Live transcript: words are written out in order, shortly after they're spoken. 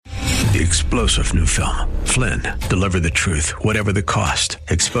The explosive new film, Flynn, deliver the truth, whatever the cost,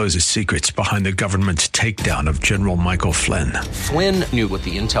 exposes secrets behind the government's takedown of General Michael Flynn. Flynn knew what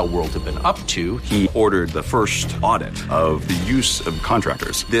the intel world had been up to. He ordered the first audit of the use of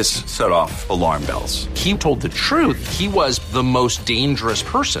contractors. This set off alarm bells. He told the truth. He was the most dangerous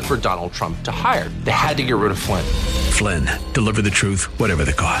person for Donald Trump to hire. They had to get rid of Flynn. Flynn, deliver the truth, whatever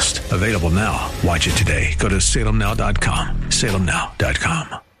the cost. Available now. Watch it today. Go to salemnow.com.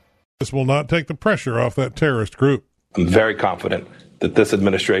 salemnow.com. This will not take the pressure off that terrorist group. I'm very confident that this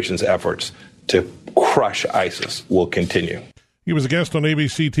administration's efforts to crush ISIS will continue. He was a guest on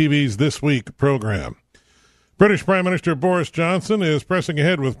ABC TV's This Week program. British Prime Minister Boris Johnson is pressing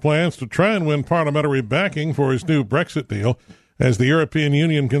ahead with plans to try and win parliamentary backing for his new Brexit deal as the European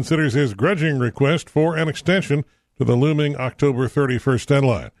Union considers his grudging request for an extension to the looming October 31st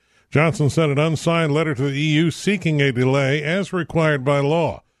deadline. Johnson sent an unsigned letter to the EU seeking a delay as required by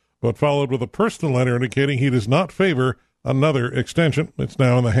law, but followed with a personal letter indicating he does not favor another extension. It's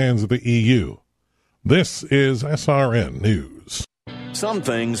now in the hands of the EU. This is SRN News. Some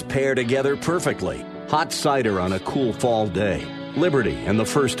things pair together perfectly. Hot cider on a cool fall day. Liberty and the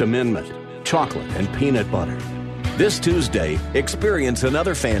First Amendment. Chocolate and peanut butter. This Tuesday, experience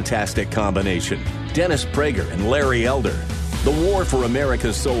another fantastic combination. Dennis Prager and Larry Elder. The War for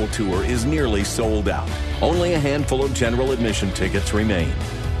America's Soul Tour is nearly sold out. Only a handful of general admission tickets remain.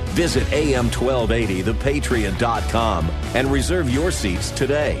 Visit am1280thepatriot.com and reserve your seats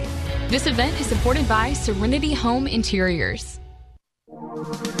today. This event is supported by Serenity Home Interiors.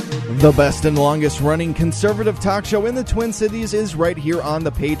 The best and longest-running conservative talk show in the Twin Cities is right here on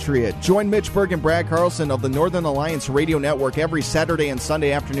The Patriot. Join Mitch Berg and Brad Carlson of the Northern Alliance Radio Network every Saturday and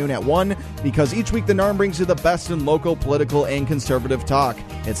Sunday afternoon at 1, because each week the NARN brings you the best in local, political, and conservative talk.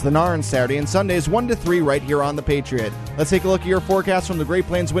 It's the NARN Saturday and Sundays 1 to 3 right here on The Patriot. Let's take a look at your forecast from the Great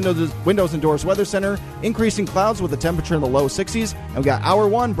Plains Windows and Doors Weather Center. Increasing clouds with a temperature in the low 60s. And we got Hour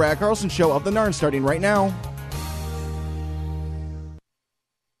 1, Brad Carlson Show of the NARN starting right now.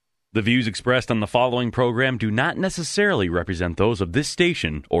 The views expressed on the following program do not necessarily represent those of this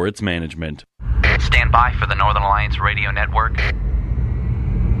station or its management. Stand by for the Northern Alliance Radio Network.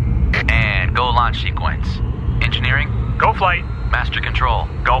 And go launch sequence. Engineering? Go flight. Master control?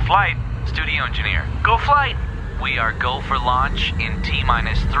 Go flight. Studio engineer? Go flight. We are go for launch in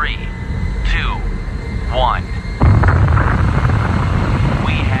T-minus 3, 2, 1.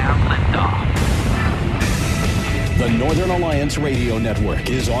 We have liftoff. The Northern Alliance Radio Network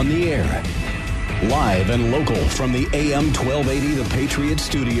is on the air. Live and local from the AM 1280 The Patriot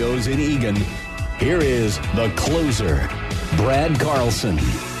Studios in Eagan, here is the closer, Brad Carlson. Here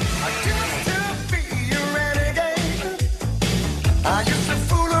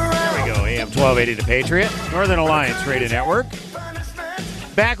we go, AM 1280 The Patriot, Northern Alliance Radio Network.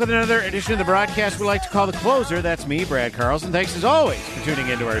 Back with another edition of the broadcast we like to call The Closer. That's me, Brad Carlson. Thanks as always for tuning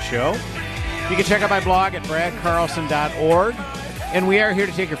into our show. You can check out my blog at bradcarlson.org. And we are here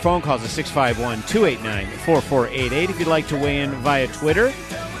to take your phone calls at 651-289-4488. If you'd like to weigh in via Twitter,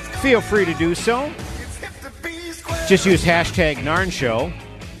 feel free to do so. Just use hashtag NARN Show.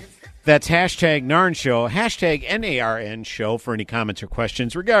 That's hashtag NARN Show, hashtag NARN Show for any comments or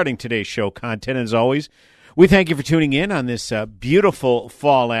questions regarding today's show content. As always, we thank you for tuning in on this beautiful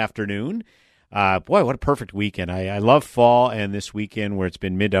fall afternoon. Boy, what a perfect weekend. I love fall, and this weekend where it's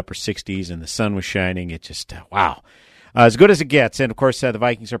been mid to upper 60s and the sun was shining, it just, wow. As good as it gets. And, of course, the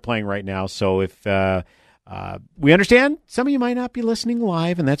Vikings are playing right now, so if we understand some of you might not be listening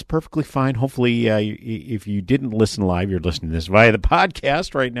live, and that's perfectly fine. Hopefully, if you didn't listen live, you're listening to this via the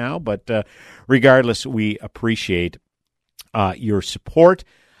podcast right now. But regardless, we appreciate your support.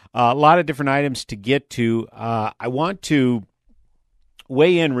 A lot of different items to get to. I want to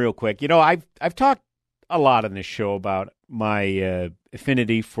weigh in real quick. You know, I've talked a lot on this show about my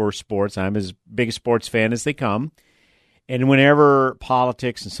affinity for sports. I'm as big a sports fan as they come. And whenever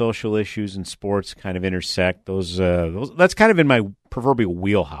politics and social issues and sports kind of intersect, those that's kind of in my proverbial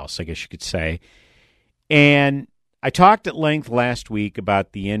wheelhouse, I guess you could say. And I talked at length last week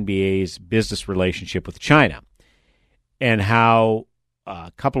about the NBA's business relationship with China and how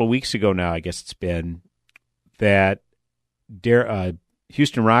a couple of weeks ago now, I guess it's been, that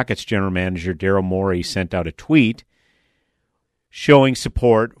Houston Rockets general manager Daryl Morey sent out a tweet showing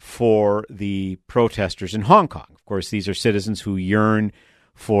support for the protesters in Hong Kong. Of course, these are citizens who yearn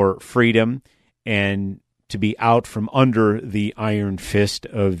for freedom and to be out from under the iron fist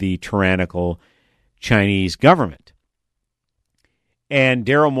of the tyrannical Chinese government. And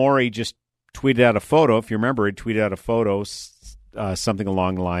Daryl Morey just tweeted out a photo. If you remember, he tweeted out a photo, something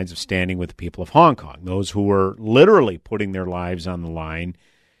along the lines of standing with the people of Hong Kong, those who were literally putting their lives on the line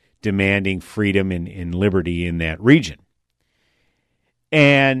demanding freedom and liberty in that region.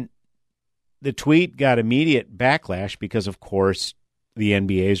 And the tweet got immediate backlash because, of course, the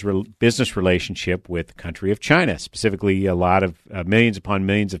NBA's business relationship with the country of China. Specifically, a lot of millions upon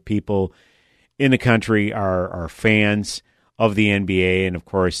millions of people in the country are fans of the NBA. And, of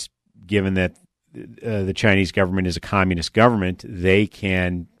course, given that the Chinese government is a communist government, they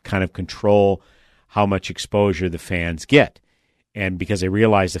can kind of control how much exposure the fans get. And because they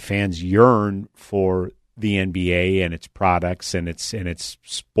realize the fans yearn for the NBA and its products and its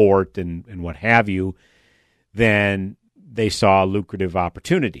sport and what have you, then they saw a lucrative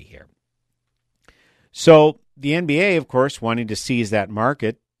opportunity here. So the NBA, of course, wanting to seize that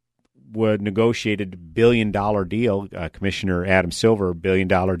market, would negotiated a $1 billion deal. Commissioner Adam Silver, $1 billion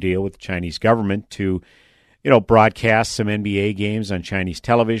deal with the Chinese government to, broadcast some NBA games on Chinese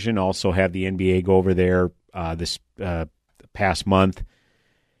television. Also have the NBA go over there this past month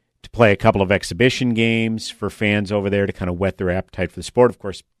to play a couple of exhibition games for fans over there to kind of whet their appetite for the sport. Of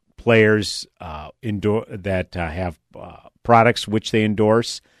course, players that have products which they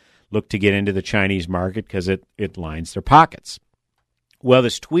endorse look to get into the Chinese market because it lines their pockets. Well,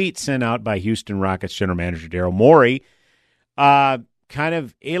 this tweet sent out by Houston Rockets general manager Daryl Morey kind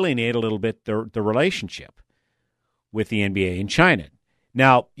of alienated a little bit the relationship with the NBA in China.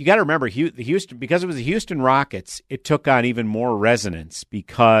 Now, you got to remember, because it was the Houston Rockets, it took on even more resonance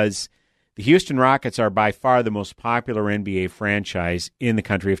because the Houston Rockets are by far the most popular NBA franchise in the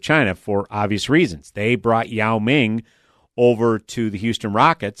country of China for obvious reasons. They brought Yao Ming over to the Houston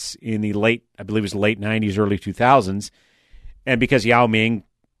Rockets in the late 90s, early 2000s. And because Yao Ming,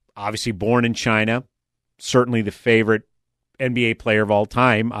 obviously born in China, certainly the favorite NBA player of all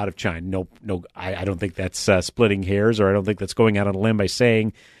time out of China. I don't think that's splitting hairs, or I don't think that's going out on a limb by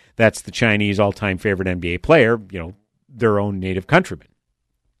saying that's the Chinese all-time favorite NBA player, their own native countrymen.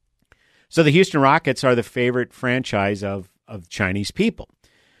 So the Houston Rockets are the favorite franchise of Chinese people.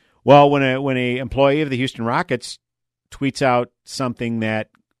 Well, when a employee of the Houston Rockets tweets out something that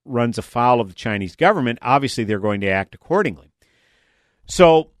runs afoul of the Chinese government, obviously they're going to act accordingly.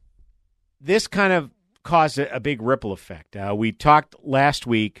 So this kind of caused a big ripple effect. We talked last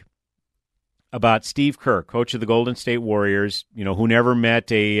week about Steve Kerr, coach of the Golden State Warriors, who never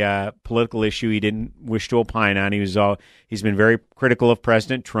met a political issue he didn't wish to opine on. He's been very critical of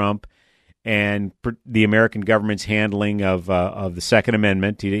President Trump and the American government's handling of the Second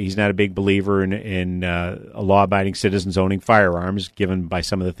Amendment. He's not a big believer in a law-abiding citizens owning firearms, given by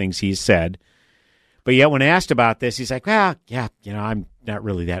some of the things he's said. But yet when asked about this, he's like, I'm not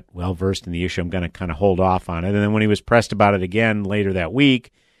really that well-versed in the issue. I'm going to kind of hold off on it. And then when he was pressed about it again later that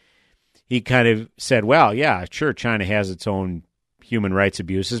week, he kind of said, well, yeah, sure, China has its own human rights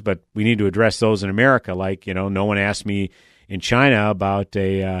abuses, but we need to address those in America. Like, no one asked me in China about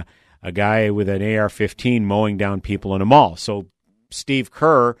a guy with an AR-15 mowing down people in a mall. So Steve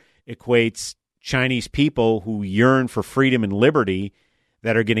Kerr equates Chinese people who yearn for freedom and liberty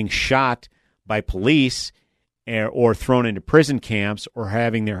that are getting shot by police or thrown into prison camps or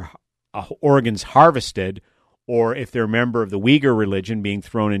having their organs harvested, or if they're a member of the Uyghur religion, being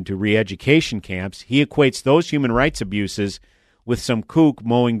thrown into re-education camps. He equates those human rights abuses with some kook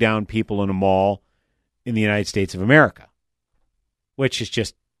mowing down people in a mall in the United States of America, which is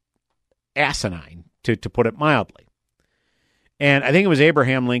just asinine, to put it mildly. And I think it was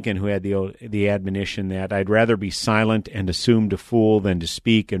Abraham Lincoln who had the admonition that I'd rather be silent and assume to fool than to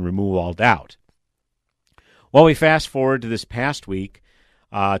speak and remove all doubt. Well, we fast forward to this past week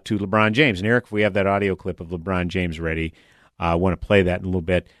to LeBron James. And Eric, if we have that audio clip of LeBron James ready, I want to play that in a little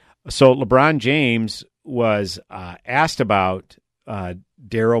bit. So LeBron James was asked about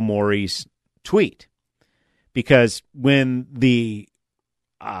Daryl Morey's tweet, because when the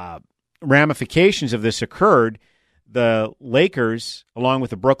ramifications of this occurred, the Lakers, along with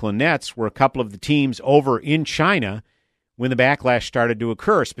the Brooklyn Nets, were a couple of the teams over in China when the backlash started to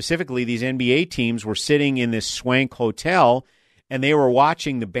occur. Specifically, these NBA teams were sitting in this swank hotel, and they were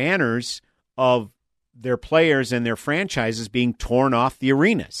watching the banners of their players and their franchises being torn off the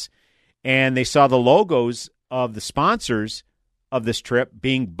arenas. And they saw the logos of the sponsors of this trip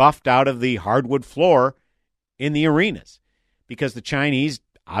being buffed out of the hardwood floor in the arenas, because the Chinese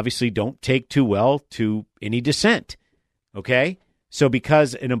obviously don't take too well to any dissent. Okay? So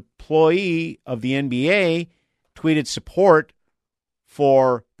because an employee of the NBA tweeted support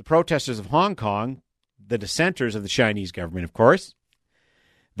for the protesters of Hong Kong, the dissenters of the Chinese government, of course,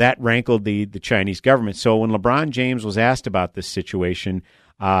 that rankled the Chinese government. So when LeBron James was asked about this situation,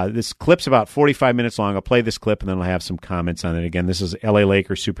 this clip's about 45 minutes long. I'll play this clip, and then I'll have some comments on it. Again, this is L.A.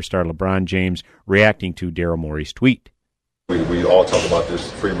 Lakers superstar LeBron James reacting to Daryl Morey's tweet. We all talk about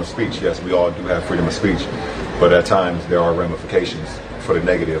this freedom of speech. Yes, we all do have freedom of speech, but at times there are ramifications for the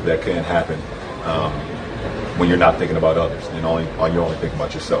negative that can happen when you're not thinking about others and you're only thinking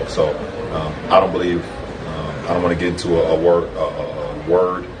about yourself. So I don't believe, I don't want to get into a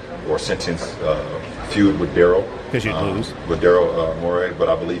word or sentence feud with Daryl. Because you'd lose. With Daryl Morey, but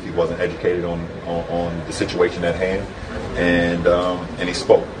I believe he wasn't educated on the situation at hand, and he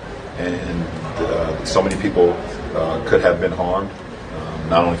spoke. And so many people could have been harmed,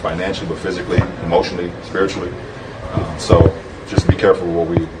 not only financially, but physically, emotionally, spiritually. So just be careful what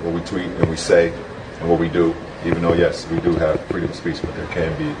we tweet and we say and what we do, even though, yes, we do have freedom of speech, but there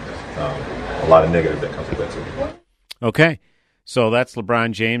can be a lot of negative that comes with that, too. Okay. So that's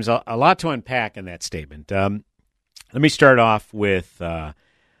LeBron James. A lot to unpack in that statement. Let me start off with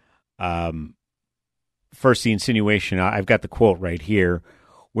first the insinuation. I've got the quote right here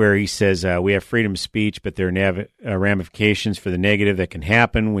where he says, we have freedom of speech, but there are ramifications for the negative that can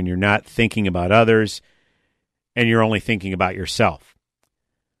happen when you're not thinking about others and you're only thinking about yourself.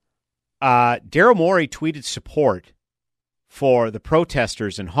 Daryl Morey tweeted support for the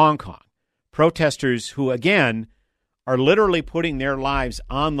protesters in Hong Kong, protesters who, again, are literally putting their lives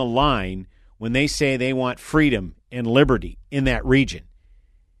on the line when they say they want freedom and liberty in that region.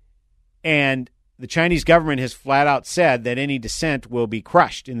 And the Chinese government has flat out said that any dissent will be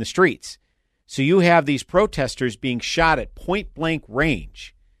crushed in the streets. So you have these protesters being shot at point-blank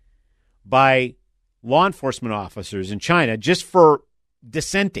range by law enforcement officers in China just for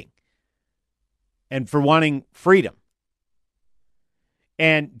dissenting and for wanting freedom.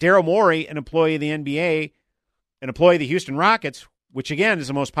 And Daryl Morey, an employee of the NBA, an employee of the Houston Rockets, which, again, is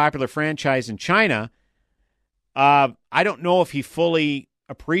the most popular franchise in China, I don't know if he fully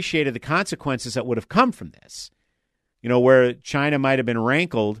appreciated the consequences that would have come from this, where China might have been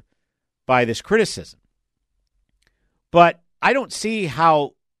rankled by this criticism. But I don't see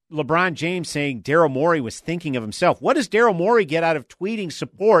how LeBron James saying Daryl Morey was thinking of himself. What does Daryl Morey get out of tweeting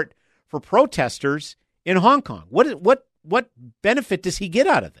support for protesters in Hong Kong? What benefit does he get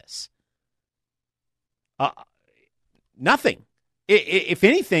out of this? Nothing. If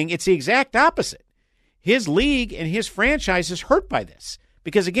anything, it's the exact opposite. His league and his franchise is hurt by this.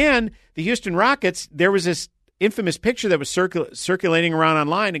 Because, again, the Houston Rockets, there was this infamous picture that was circulating around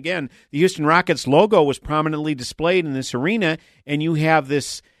online. Again, the Houston Rockets logo was prominently displayed in this arena, and you have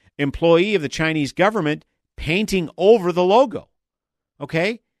this employee of the Chinese government painting over the logo.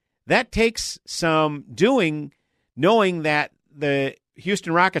 Okay? That takes some doing, knowing that the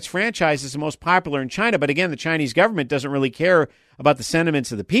Houston Rockets franchise is the most popular in China. But, again, the Chinese government doesn't really care about the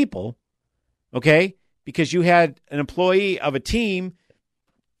sentiments of the people. Okay? Because you had an employee of a team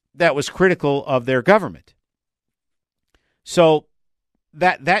that was critical of their government. So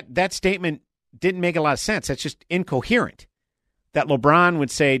that statement didn't make a lot of sense. That's just incoherent. That LeBron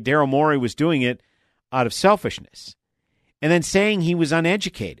would say Daryl Morey was doing it out of selfishness. And then saying he was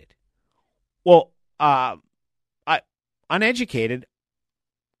uneducated. Well, uneducated,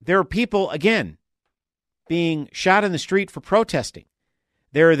 there are people, again, being shot in the street for protesting.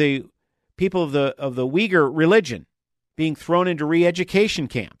 There are the people of the Uyghur religion being thrown into re-education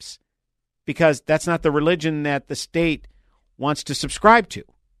camps because that's not the religion that the state wants to subscribe to.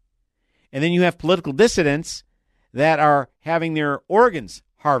 And then you have political dissidents that are having their organs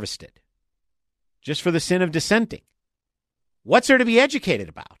harvested just for the sin of dissenting. What's there to be educated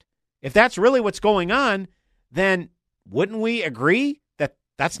about? If that's really what's going on, then wouldn't we agree that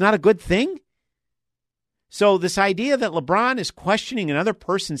that's not a good thing? So this idea that LeBron is questioning another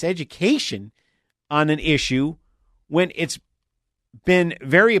person's education on an issue when it's been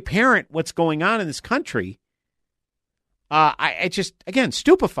very apparent what's going on in this country, I just, again,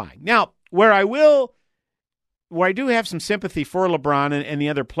 stupefying. Now, where I do have some sympathy for LeBron and the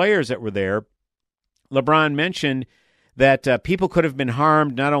other players that were there, LeBron mentioned that people could have been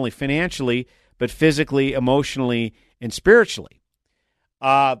harmed not only financially, but physically, emotionally, and spiritually.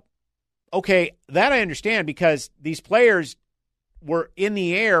 Okay, that I understand because these players were in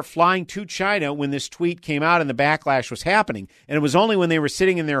the air flying to China when this tweet came out and the backlash was happening. And it was only when they were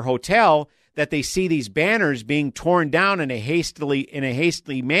sitting in their hotel that they see these banners being torn down in a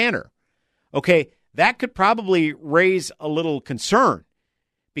hastily manner. Okay, that could probably raise a little concern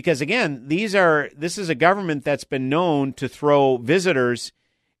because, again, this is a government that's been known to throw visitors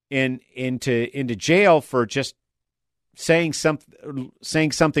into jail for just saying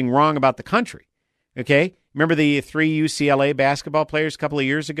something wrong about the country. Okay, remember the 3 UCLA basketball players a couple of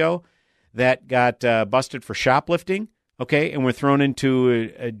years ago that got busted for shoplifting? Okay, and were thrown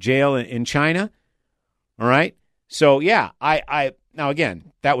into a jail in China. All right, So, yeah, I now,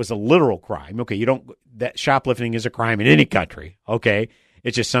 again, that was a literal crime. Okay, that shoplifting is a crime in any country, okay?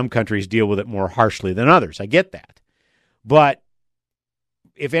 It's just some countries deal with it more harshly than others. I get that. But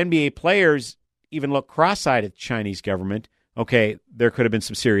if NBA players even look cross-eyed at the Chinese government, okay, there could have been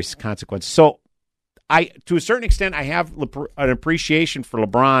some serious consequences. So, to a certain extent, I have an appreciation for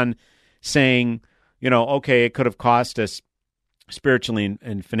LeBron saying, okay, it could have cost us spiritually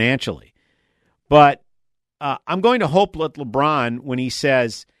and financially. But I'm going to hope that LeBron, when he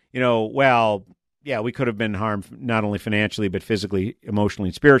says, well, yeah, we could have been harmed not only financially, but physically, emotionally,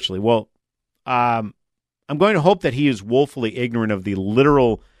 and spiritually. Well, I'm going to hope that he is woefully ignorant of the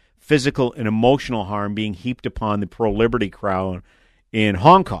literal physical and emotional harm being heaped upon the pro-liberty crowd in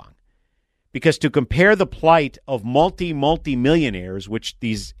Hong Kong. Because to compare the plight of multi-millionaires, which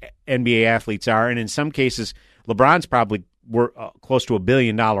these NBA athletes are, and in some cases, LeBron's probably close to $1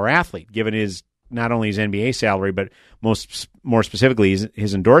 billion athlete, given his not only his NBA salary, but more specifically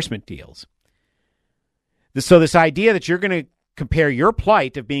his endorsement deals. So this idea that you're going to compare your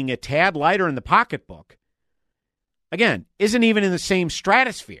plight of being a tad lighter in the pocketbook, again, isn't even in the same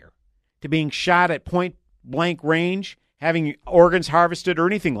stratosphere to being shot at point-blank range, having organs harvested, or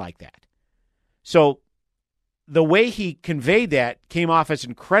anything like that. So the way he conveyed that came off as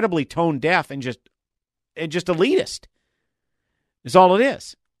incredibly tone-deaf and just elitist is all it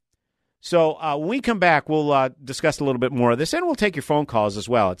is. So when we come back, we'll discuss a little bit more of this, and we'll take your phone calls as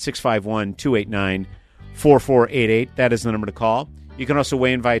well at 651-289-4488. That is the number to call. You can also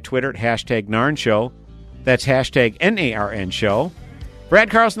weigh in via Twitter at #NARN Show. That's #NARN Show. Brad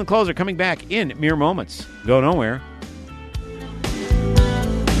Carlson, the closer, coming back in mere moments. Go nowhere.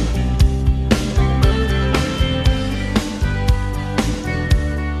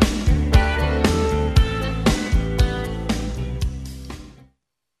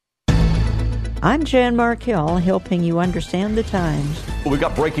 I'm Jan Markell, helping you understand the times. We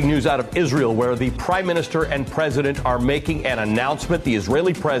got breaking news out of Israel where the prime minister and president are making an announcement. The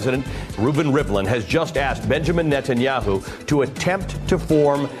Israeli president, Reuven Rivlin, has just asked Benjamin Netanyahu to attempt to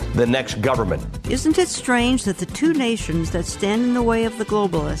form the next government. Isn't it strange that the two nations that stand in the way of the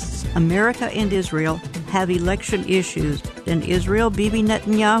globalists, America and Israel, have election issues? In Israel, Bibi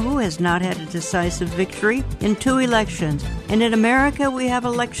Netanyahu has not had a decisive victory in 2 elections. And in America, we have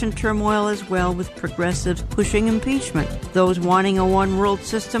election turmoil as well, with progressives pushing impeachment. Those wanting a one-world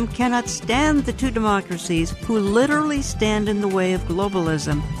system cannot stand the two democracies who literally stand in the way of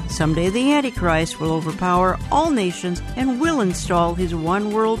globalism. Someday the Antichrist will overpower all nations and will install his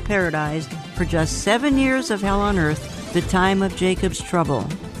one-world paradise for just 7 years of hell on earth, the time of Jacob's trouble.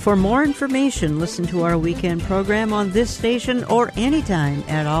 For more information, listen to our weekend program on this station or anytime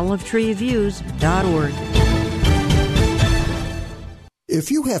at olivetreeviews.org. If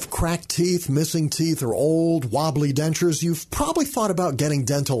you have cracked teeth, missing teeth, or old, wobbly dentures, you've probably thought about getting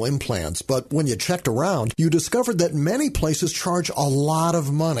dental implants, but when you checked around, you discovered that many places charge a lot of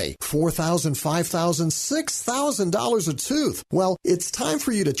money. $4,000, $5,000, $6,000 a tooth. Well, it's time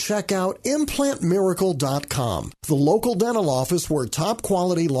for you to check out ImplantMiracle.com, the local dental office where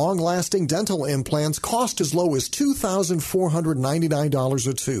top-quality, long-lasting dental implants cost as low as $2,499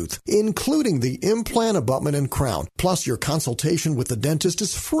 a tooth, including the implant abutment and crown. Plus, your consultation with the dentist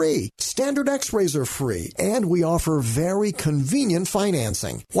is free. Standard x-rays are free, and we offer very convenient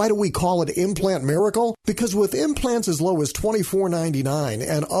financing. Why do we call it Implant Miracle? Because with implants as low as $24.99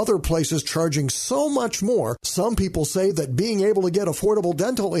 and other places charging so much more, some people say that being able to get affordable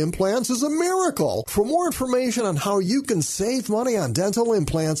dental implants is a miracle. For more information on how you can save money on dental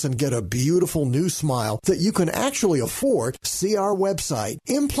implants and get a beautiful new smile that you can actually afford, see our website,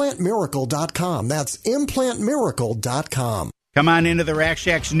 ImplantMiracle.com. That's ImplantMiracle.com. Come on into the Rack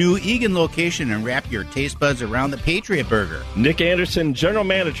Shack's new Egan location and wrap your taste buds around the Patriot Burger. Nick Anderson, General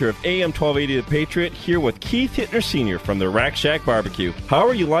Manager of AM 1280 The Patriot, here with Keith Hittner Sr. from the Rack Shack Barbecue. How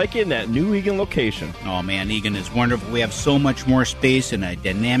are you liking that new Egan location? Oh man, Egan is wonderful. We have so much more space and a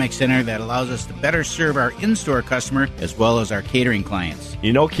dynamic center that allows us to better serve our in-store customer as well as our catering clients.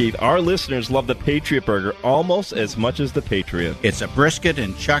 You know, Keith, our listeners love the Patriot Burger almost as much as the Patriot. It's a brisket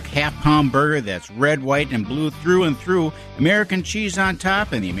and chuck half-pound burger that's red, white, and blue through and through, American cheese on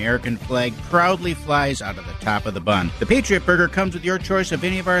top, and the American flag proudly flies out of the top of the bun. The Patriot Burger comes with your choice of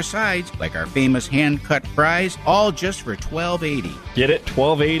any of our sides, like our famous hand-cut fries, all just for $12.80. Get it?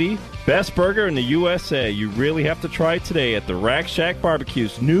 $12.80? Best burger in the USA. You really have to try it today at the Rack Shack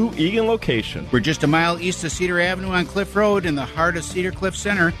Barbecue's new Egan location. We're just a mile east of Cedar Avenue on Cliff Road in the heart of Cedar Cliff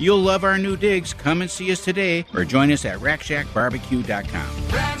Center. You'll love our new digs. Come and see us today or join us at RackShackBarbecue.com.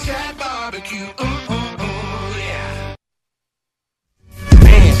 Rack Shack Barbecue, ooh, ooh, ooh, yeah.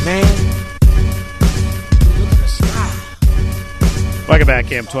 Man, look at the Welcome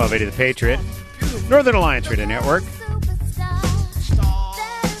back, AM 1280 The Patriot, Northern Alliance Radio Network.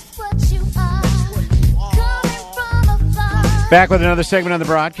 Back with another segment on the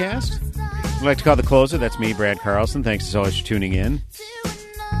broadcast. I'd like to call the closer. That's me, Brad Carlson. Thanks as always for tuning in.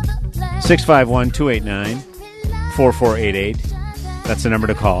 651-289-4488. That's the number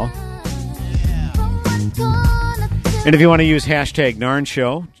to call. And if you want to use hashtag NARN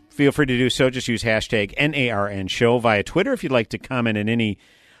Show, feel free to do so. Just use hashtag NARN Show via Twitter if you'd like to comment on any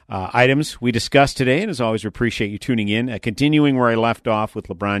items we discussed today. And as always, we appreciate you tuning in. Continuing where I left off with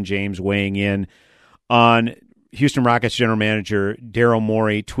LeBron James weighing in on Houston Rockets general manager Daryl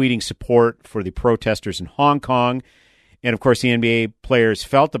Morey tweeting support for the protesters in Hong Kong. And, of course, the NBA players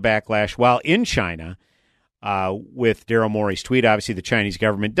felt the backlash while in China with Daryl Morey's tweet. Obviously, the Chinese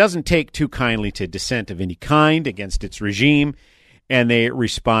government doesn't take too kindly to dissent of any kind against its regime, and they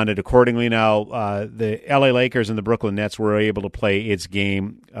responded accordingly. Now, the LA Lakers and the Brooklyn Nets were able to play its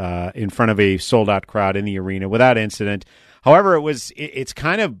game in front of a sold-out crowd in the arena without incident. However, it's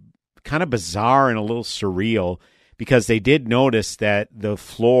kind of bizarre and a little surreal because they did notice that the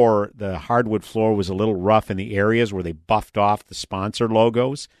hardwood floor was a little rough in the areas where they buffed off the sponsor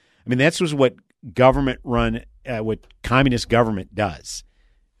logos. I mean, that's what what communist government does.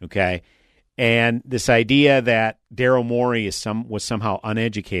 Okay. And this idea that Daryl Morey was somehow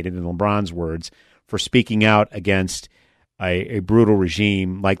uneducated, in LeBron's words, for speaking out against a brutal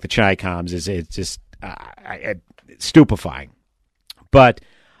regime like the Chi-Coms is just stupefying. But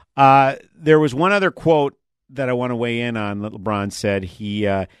there was one other quote that I want to weigh in on that LeBron said. He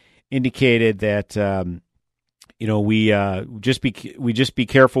indicated that we just be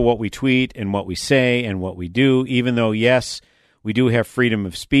careful what we tweet and what we say and what we do. Even though, yes, we do have freedom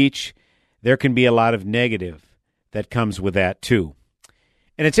of speech, there can be a lot of negative that comes with that too.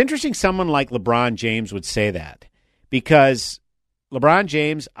 And it's interesting someone like LeBron James would say that, because LeBron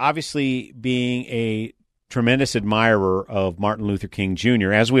James, obviously being a tremendous admirer of Martin Luther King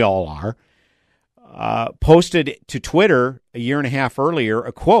Jr., as we all are, posted to Twitter a year and a half earlier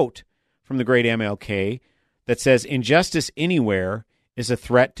a quote from the great MLK that says, "Injustice anywhere is a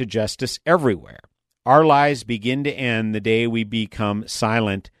threat to justice everywhere. Our lives begin to end the day we become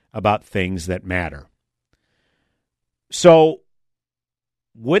silent about things that matter." So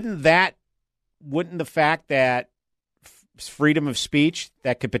wouldn't the fact that freedom of speech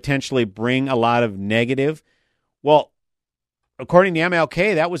that could potentially bring a lot of negative, well, according to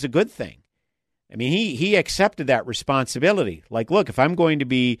MLK, that was a good thing. I mean, he accepted that responsibility. Like, look, if I'm going to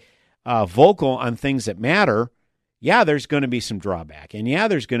be vocal on things that matter, yeah, there's going to be some drawback, and yeah,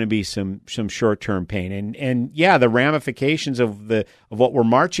 there's going to be some short-term pain, and yeah, the ramifications of what we're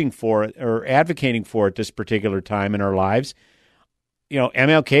marching for or advocating for at this particular time in our lives.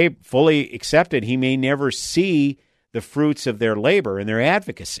 MLK fully accepted he may never see the fruits of their labor and their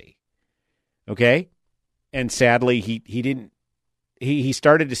advocacy. Okay, and sadly, he didn't. He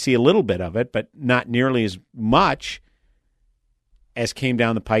started to see a little bit of it, but not nearly as much as came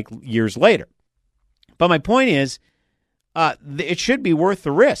down the pike years later. But my point is, it should be worth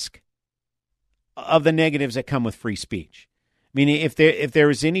the risk of the negatives that come with free speech. I mean, if there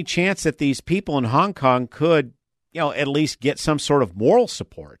was any chance that these people in Hong Kong could, at least get some sort of moral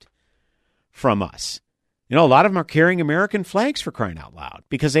support from us. A lot of them are carrying American flags, for crying out loud,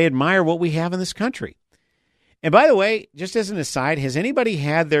 because they admire what we have in this country. And by the way, just as an aside, has anybody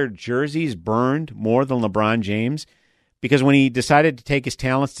had their jerseys burned more than LeBron James? Because when he decided to take his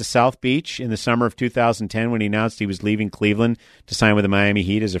talents to South Beach in the summer of 2010, when he announced he was leaving Cleveland to sign with the Miami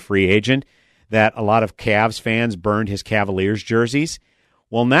Heat as a free agent, that a lot of Cavs fans burned his Cavaliers jerseys.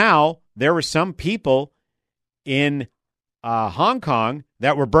 Well, now there were some people in Hong Kong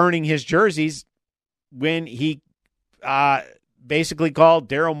that were burning his jerseys when he basically called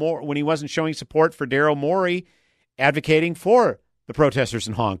Daryl Morey, when he wasn't showing support for Daryl Morey advocating for the protesters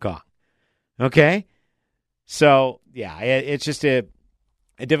in Hong Kong. Okay? So, yeah, it's just a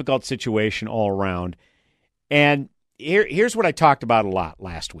difficult situation all around. And here's what I talked about a lot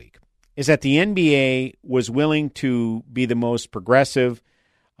last week, is that the NBA was willing to be the most progressive,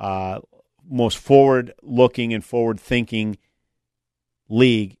 most forward-looking and forward-thinking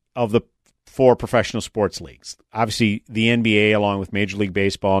league of the 4 professional sports leagues. Obviously, the NBA, along with Major League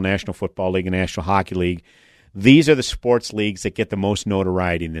Baseball, National Football League, and National Hockey League, these are the sports leagues that get the most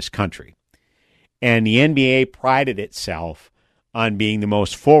notoriety in this country. And the NBA prided itself on being the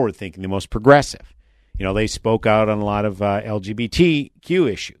most forward-thinking, the most progressive. They spoke out on a lot of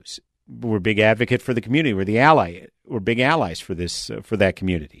LGBTQ issues. We're a big advocate for the community. We're big allies for that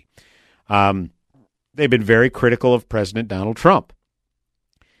community. They've been very critical of President Donald Trump.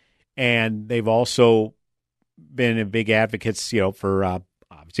 And they've also been big advocates, for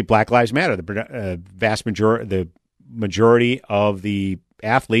obviously Black Lives Matter. The majority of the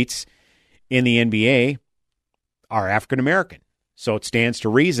athletes in the NBA are African American. So it stands to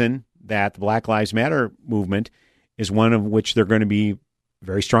reason that the Black Lives Matter movement is one of which they're going to be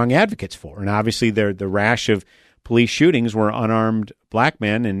very strong advocates for. And obviously the rash of police shootings were unarmed black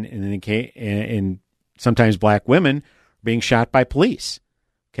men and sometimes black women being shot by police.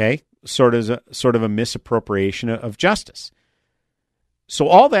 Okay? Sort of a misappropriation of justice. So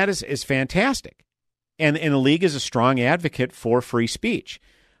all that is fantastic. And the league is a strong advocate for free speech.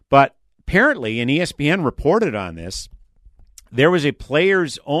 But apparently, and ESPN reported on this, there was a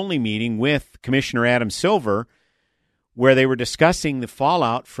players-only meeting with Commissioner Adam Silver where they were discussing the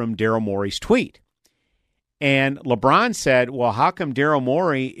fallout from Daryl Morey's tweet. And LeBron said, well, how come Daryl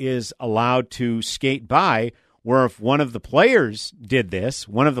Morey is allowed to skate by where if one of the players did this,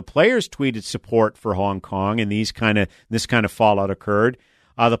 one of the players tweeted support for Hong Kong and this kind of fallout occurred,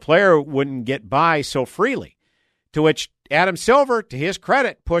 the player wouldn't get by so freely. To which Adam Silver, to his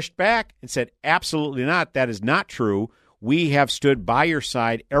credit, pushed back and said, absolutely not. That is not true. We have stood by your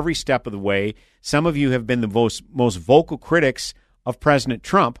side every step of the way. Some of you have been the most vocal critics of President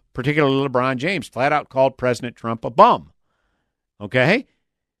Trump, particularly LeBron James, flat out called President Trump a bum. Okay?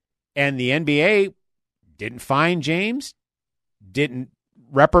 And the NBA didn't fine James, didn't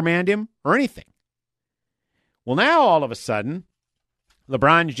reprimand him or anything. Well, now all of a sudden,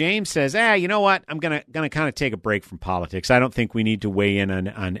 LeBron James says, you know what? I'm gonna kind of take a break from politics. I don't think we need to weigh in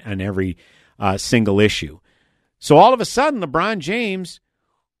on every single issue. So all of a sudden, LeBron James,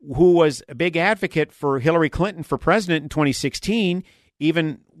 who was a big advocate for Hillary Clinton for president in 2016,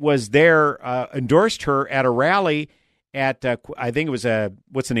 even was there, endorsed her at a rally at, I think it was,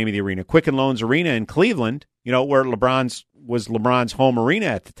 what's the name of the arena? Quicken Loans Arena in Cleveland, where LeBron's home arena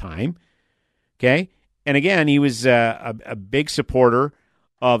at the time. Okay? And again, he was a big supporter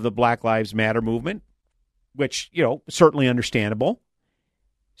of the Black Lives Matter movement, which, certainly understandable.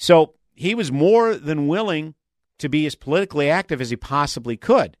 So he was more than willing to be as politically active as he possibly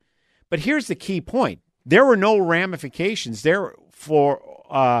could. But here's the key point. There were no ramifications there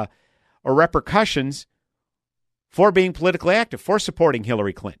or repercussions for being politically active, for supporting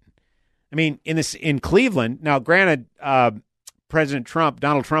Hillary Clinton. I mean, in Cleveland, now granted, Donald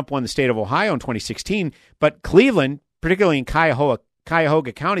Trump won the state of Ohio in 2016, but Cleveland, particularly in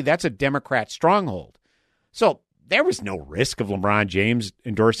Cuyahoga County, that's a Democrat stronghold. So there was no risk of LeBron James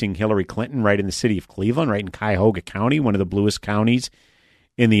endorsing Hillary Clinton right in the city of Cleveland, right in Cuyahoga County, one of the bluest counties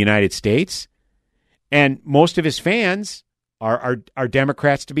in the United States. And most of his fans are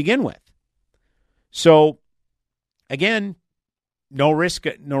Democrats to begin with. So, again, no risk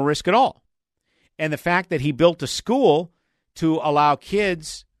at all. And the fact that he built a school to allow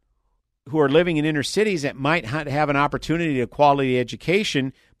kids who are living in inner cities that might have an opportunity to quality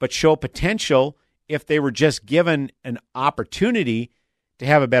education but show potential if they were just given an opportunity to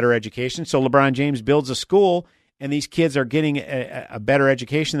have a better education. So LeBron James builds a school, and these kids are getting a better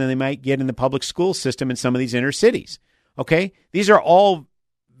education than they might get in the public school system in some of these inner cities. Okay? These are all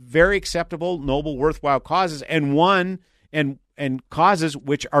very acceptable, noble, worthwhile causes, and causes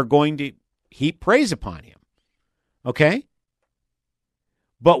which are going to heap praise upon him. Okay?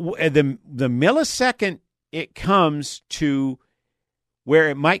 But the millisecond it comes to where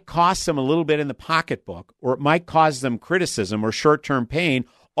it might cost them a little bit in the pocketbook, or it might cause them criticism or short-term pain,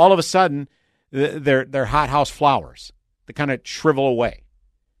 all of a sudden they're hothouse flowers. They kind of shrivel away.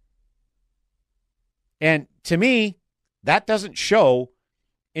 And to me, that doesn't show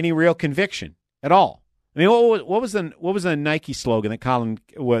any real conviction at all. I mean, what was the Nike slogan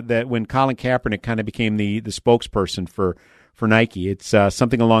that when Colin Kaepernick kind of became the spokesperson for Nike? It's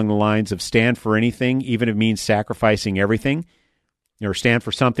something along the lines of stand for anything, even if it means sacrificing everything. Or stand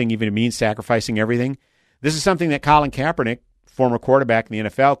for something, even if it means sacrificing everything. This is something that Colin Kaepernick, former quarterback in the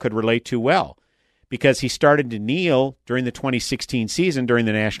NFL, could relate to well, because he started to kneel during the 2016 season during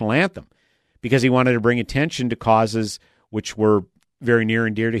the national anthem, because he wanted to bring attention to causes which were very near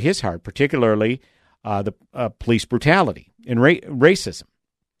and dear to his heart, particularly the police brutality and racism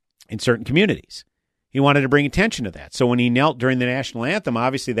in certain communities. He wanted to bring attention to that. So when he knelt during the national anthem,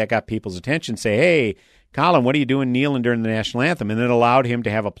 obviously that got people's attention. Say, hey, Colin, what are you doing kneeling during the national anthem? And it allowed him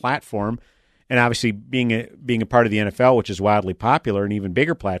to have a platform, and obviously being a part of the NFL, which is wildly popular, an even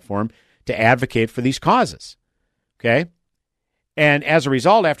bigger platform, to advocate for these causes. Okay? And as a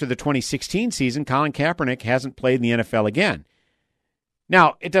result, after the 2016 season, Colin Kaepernick hasn't played in the NFL again.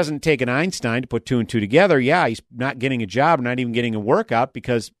 Now, it doesn't take an Einstein to put two and two together. Yeah, he's not getting a job, not even getting a workout,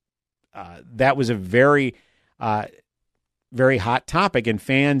 because that was a very, very hot topic, and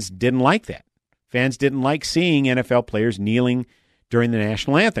fans didn't like that. Fans didn't like seeing NFL players kneeling during the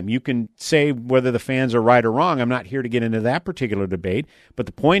national anthem. You can say whether the fans are right or wrong. I'm not here to get into that particular debate. But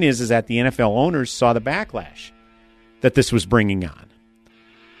the point is that the NFL owners saw the backlash that this was bringing on.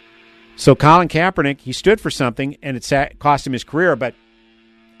 So Colin Kaepernick, he stood for something, and it cost him his career. But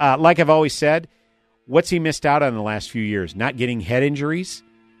like I've always said, what's he missed out on in the last few years? Not getting head injuries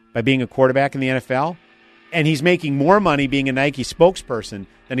by being a quarterback in the NFL. And he's making more money being a Nike spokesperson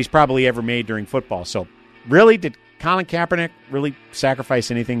than he's probably ever made during football. So really, did Colin Kaepernick really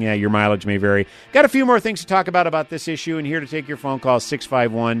sacrifice anything? Yeah, your mileage may vary. Got a few more things to talk about this issue, and here to take your phone call,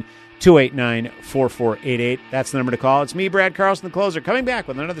 651-289-4488. That's the number to call. It's me, Brad Carlson, the closer, coming back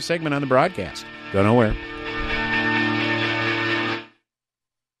with another segment on the broadcast. Go nowhere.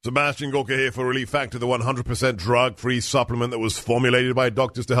 Sebastian Gorka here for Relief Factor, the 100% drug-free supplement that was formulated by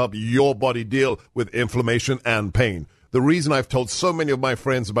doctors to help your body deal with inflammation and pain. The reason I've told so many of my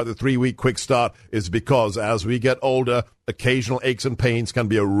friends about the 3-week quick start is because as we get older, occasional aches and pains can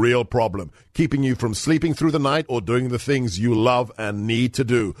be a real problem, keeping you from sleeping through the night or doing the things you love and need to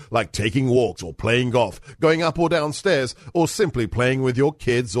do, like taking walks or playing golf, going up or downstairs, or simply playing with your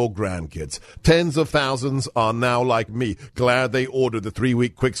kids or grandkids. Tens of thousands are now like me, glad they ordered the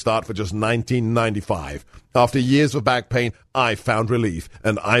 3-week quick start for just $19.95. After years of back pain, I found relief,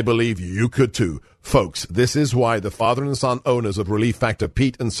 and I believe you could too. Folks, this is why the father and son owners of Relief Factor,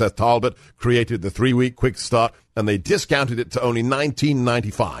 Pete and Seth Talbot, created the 3-week quick start, and they discounted it to only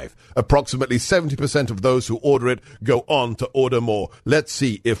 $19.95. Approximately 70% of those who order it go on to order more. Let's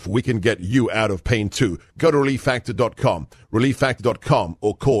see if we can get you out of pain too. Go to ReliefFactor.com, ReliefFactor.com,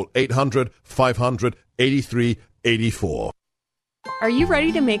 or call 800-500-8384. Are you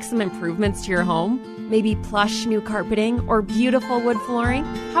ready to make some improvements to your home? Maybe plush new carpeting or beautiful wood flooring?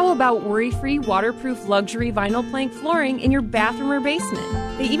 How about worry-free, waterproof luxury vinyl plank flooring in your bathroom or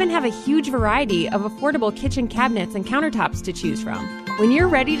basement? They even have a huge variety of affordable kitchen cabinets and countertops to choose from. When you're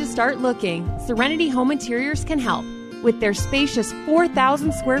ready to start looking, Serenity Home Interiors can help. With their spacious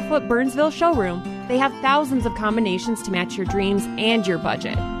 4,000 square foot Burnsville showroom, they have thousands of combinations to match your dreams and your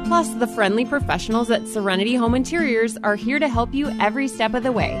budget. Plus, the friendly professionals at Serenity Home Interiors are here to help you every step of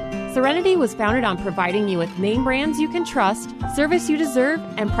the way. Serenity was founded on providing you with name brands you can trust, service you deserve,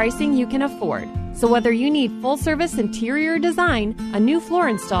 and pricing you can afford. So whether you need full-service interior design, a new floor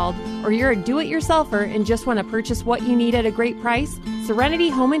installed, or you're a do-it-yourselfer and just want to purchase what you need at a great price, Serenity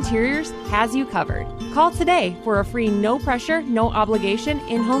Home Interiors has you covered. Call today for a free no-pressure, no-obligation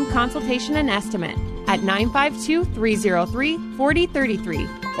in-home consultation and estimate at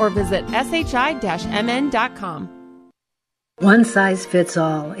 952-303-4033 or visit shi-mn.com. One size fits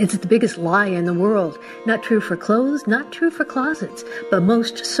all. It's the biggest lie in the world. Not true for clothes, not true for closets. But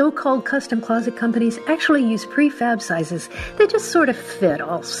most so-called custom closet companies actually use prefab sizes. They just sort of fit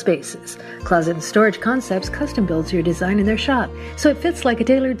all spaces. Closet and Storage Concepts custom builds your design in their shop, so it fits like a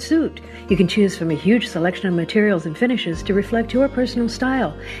tailored suit. You can choose from a huge selection of materials and finishes to reflect your personal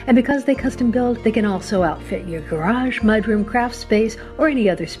style. And because they custom build, they can also outfit your garage, mudroom, craft space, or any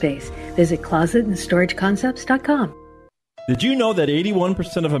other space. Visit closetandstorageconcepts.com. Did you know that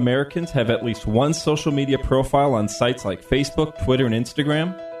 81% of Americans have at least one social media profile on sites like Facebook, Twitter, and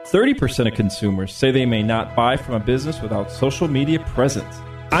Instagram? 30% of consumers say they may not buy from a business without social media presence.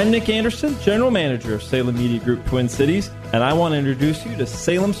 I'm Nick Anderson, General Manager of Salem Media Group Twin Cities, and I want to introduce you to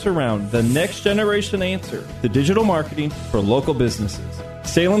Salem Surround, the next generation answer to digital marketing for local businesses.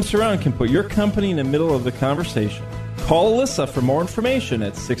 Salem Surround can put your company in the middle of the conversation. Call Alyssa for more information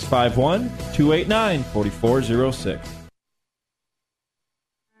at 651-289-4406.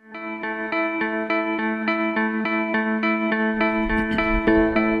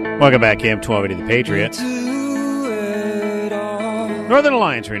 Welcome back, AM 1280 The Patriot. Northern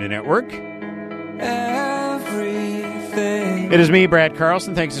Alliance Radio Network. It is me, Brad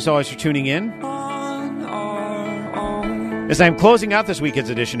Carlson. Thanks as always for tuning in. As I'm closing out this weekend's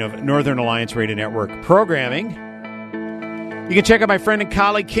edition of Northern Alliance Radio Network programming, you can check out my friend and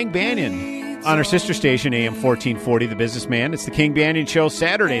colleague King Banyan on our sister station, AM 1440, The Businessman. It's the King Banyan Show,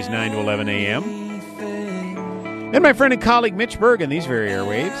 Saturdays, 9 to 11 a.m. And my friend and colleague Mitch Berg on these very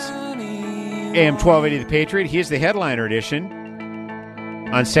airwaves, AM 1280 The Patriot. He is the headliner edition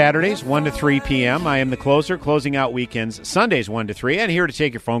on Saturdays, 1 to 3 p.m. I am the closer, closing out weekends, Sundays, 1 to 3. And here to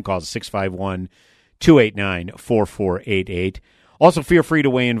take your phone calls, 651-289-4488. Also, feel free to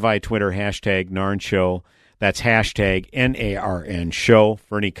weigh in via Twitter, hashtag Narn Show. That's hashtag NARN Show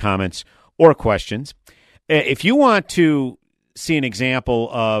for any comments or questions. If you want to see an example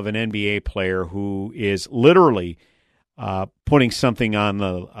of an NBA player who is literally putting something on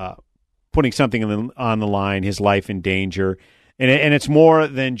the line, his life in danger, And it's more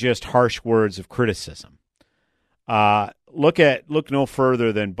than just harsh words of criticism. Look no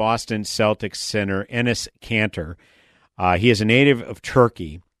further than Boston Celtics center Enes Kanter. He is a native of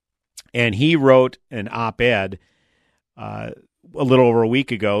Turkey, and he wrote an op-ed a little over a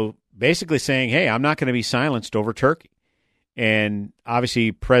week ago basically saying, hey, I'm not going to be silenced over Turkey. And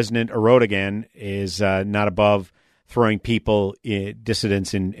obviously President Erdogan is not above throwing people,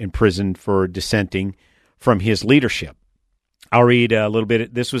 dissidents in prison for dissenting from his leadership. I'll read a little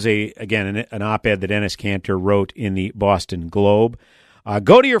bit. This was, an op-ed that Enes Kanter wrote in the Boston Globe.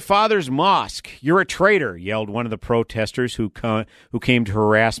 Go to your father's mosque. You're a traitor, yelled one of the protesters who came to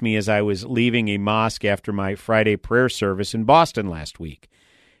harass me as I was leaving a mosque after my Friday prayer service in Boston last week.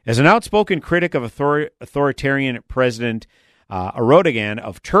 As an outspoken critic of authoritarian President Erdogan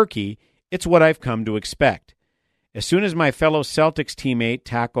of Turkey, it's what I've come to expect. As soon as my fellow Celtics teammate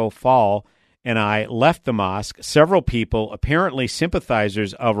Taco Fall and I left the mosque, several people, apparently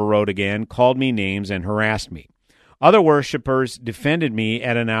sympathizers of Erdogan, called me names and harassed me. Other worshippers defended me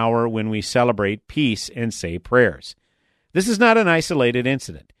at an hour when we celebrate peace and say prayers. This is not an isolated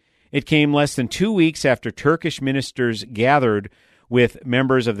incident. It came less than 2 weeks after Turkish ministers gathered with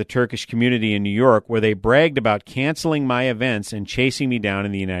members of the Turkish community in New York, where they bragged about canceling my events and chasing me down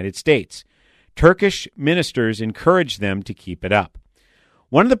in the United States. Turkish ministers encouraged them to keep it up.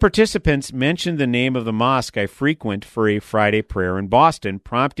 One of the participants mentioned the name of the mosque I frequent for a Friday prayer in Boston,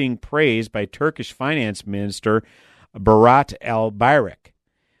 prompting praise by Turkish Finance Minister Berat Albayrak,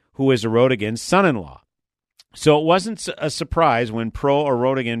 who is Erdogan's son-in-law. So it wasn't a surprise when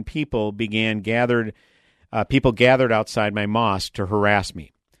pro-Erdogan people gathered outside my mosque to harass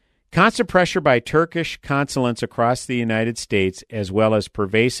me. Constant pressure by Turkish consulates across the United States, as well as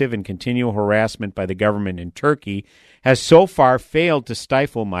pervasive and continual harassment by the government in Turkey, has so far failed to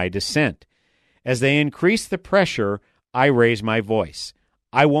stifle my dissent. As they increase the pressure, I raise my voice.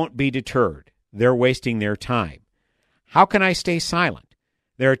 I won't be deterred. They're wasting their time. How can I stay silent?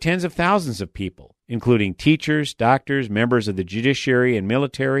 There are tens of thousands of people, including teachers, doctors, members of the judiciary and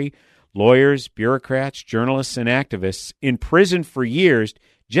military, lawyers, bureaucrats, journalists, and activists, in prison for years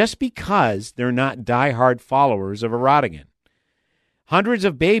just because they're not diehard followers of Erdogan. Hundreds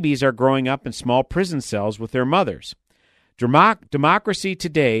of babies are growing up in small prison cells with their mothers. Democracy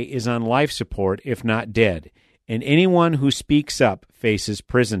today is on life support, if not dead, and anyone who speaks up faces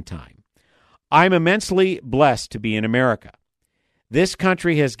prison time. I'm immensely blessed to be in America. This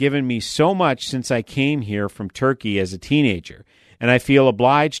country has given me so much since I came here from Turkey as a teenager, and I feel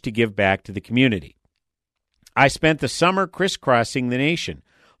obliged to give back to the community. I spent the summer crisscrossing the nation,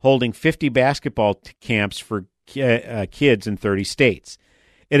 holding 50 basketball camps for kids in 30 states.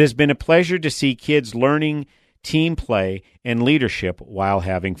 It has been a pleasure to see kids learning team play and leadership while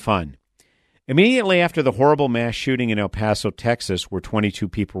having fun. Immediately after the horrible mass shooting in El Paso, Texas, where 22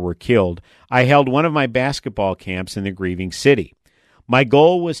 people were killed, I held one of my basketball camps in the grieving city. My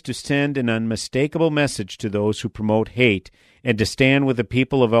goal was to send an unmistakable message to those who promote hate and to stand with the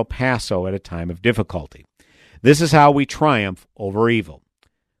people of El Paso at a time of difficulty. This is how we triumph over evil.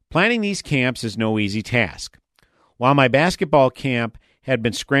 Planning these camps is no easy task. While my basketball camp had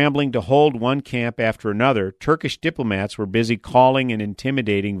been scrambling to hold one camp after another, Turkish diplomats were busy calling and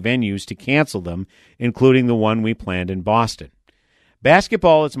intimidating venues to cancel them, including the one we planned in Boston.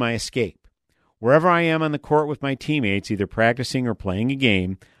 Basketball is my escape. Wherever I am on the court with my teammates, either practicing or playing a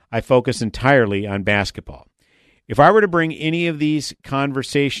game, I focus entirely on basketball. If I were to bring any of these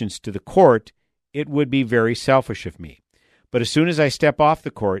conversations to the court, it would be very selfish of me. But as soon as I step off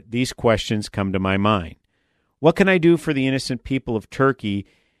the court, these questions come to my mind. What can I do for the innocent people of Turkey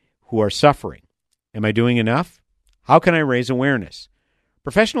who are suffering? Am I doing enough? How can I raise awareness?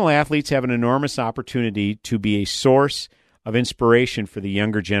 Professional athletes have an enormous opportunity to be a source of inspiration for the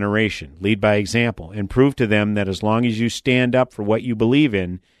younger generation. Lead by example and prove to them that as long as you stand up for what you believe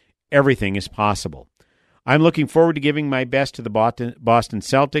in, everything is possible. I'm looking forward to giving my best to the Boston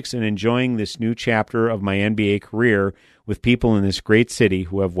Celtics and enjoying this new chapter of my NBA career with people in this great city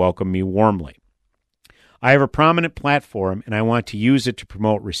who have welcomed me warmly. I have a prominent platform, and I want to use it to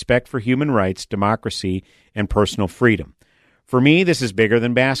promote respect for human rights, democracy, and personal freedom. For me, this is bigger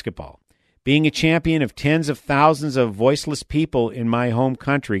than basketball. Being a champion of tens of thousands of voiceless people in my home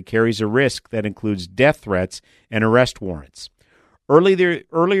country carries a risk that includes death threats and arrest warrants.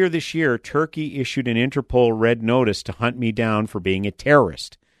 Earlier this year, Turkey issued an Interpol red notice to hunt me down for being a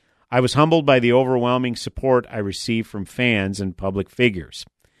terrorist. I was humbled by the overwhelming support I received from fans and public figures.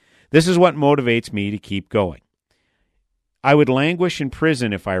 This is what motivates me to keep going. I would languish in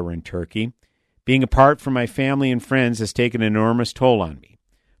prison if I were in Turkey. Being apart from my family and friends has taken an enormous toll on me.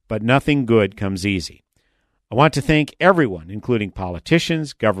 But nothing good comes easy. I want to thank everyone, including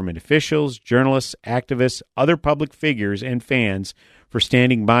politicians, government officials, journalists, activists, other public figures, and fans for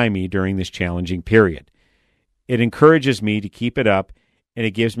standing by me during this challenging period. It encourages me to keep it up, and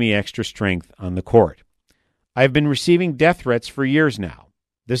it gives me extra strength on the court. I've been receiving death threats for years now.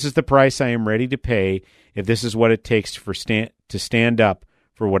 This is the price I am ready to pay if this is what it takes to stand up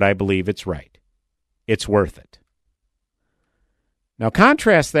for what I believe it's right. It's worth it. Now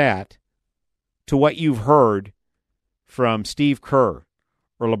contrast that to what you've heard from Steve Kerr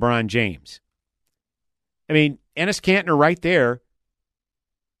or LeBron James. I mean, Enes Kanter right there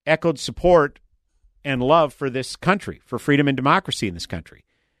echoed support and love for this country, for freedom and democracy in this country.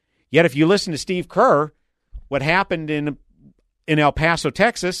 Yet if you listen to Steve Kerr, what happened in El Paso,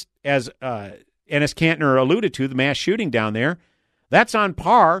 Texas, as Enes Kanter alluded to, the mass shooting down there, that's on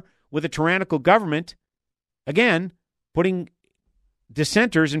par with a tyrannical government, again, putting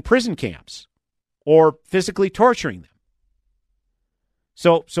dissenters in prison camps or physically torturing them.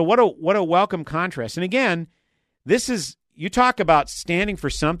 So what a welcome contrast. And again, this is, you talk about standing for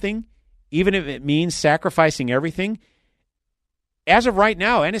something, even if it means sacrificing everything. As of right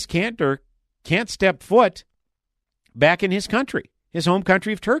now, Enes Kanter can't step foot back in his country, his home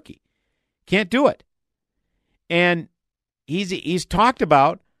country of Turkey. Can't do it. And he's talked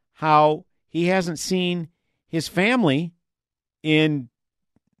about how he hasn't seen his family in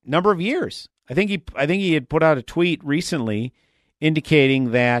a number of years. I think he had put out a tweet recently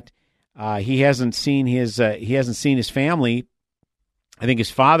indicating that he hasn't seen his family. I think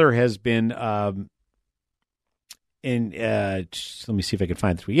his father has been let me see if I can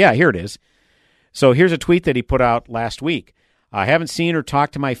find the tweet. Yeah, here it is. So here's a tweet that he put out last week. I haven't seen or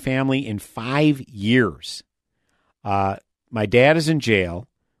talked to my family in 5 years. My dad is in jail.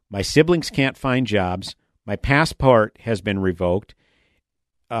 My siblings can't find jobs. My passport has been revoked.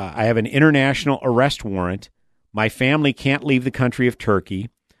 I have an international arrest warrant. My family can't leave the country of Turkey.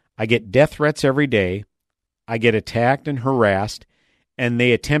 I get death threats every day. I get attacked and harassed. And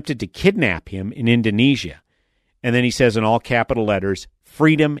they attempted to kidnap him in Indonesia. And then he says in all capital letters,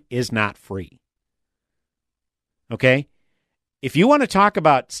 freedom is not free. Okay? If you want to talk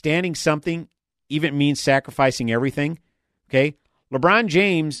about standing something, even means sacrificing everything, okay? LeBron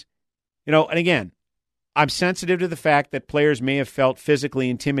James, and again, I'm sensitive to the fact that players may have felt physically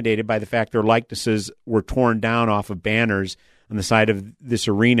intimidated by the fact their likenesses were torn down off of banners on the side of this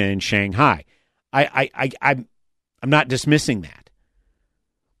arena in Shanghai. I'm not dismissing that.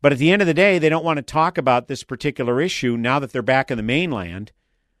 But at the end of the day, they don't want to talk about this particular issue now that they're back in the mainland,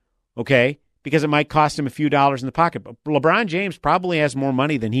 okay, because it might cost him a few dollars in the pocket. But LeBron James probably has more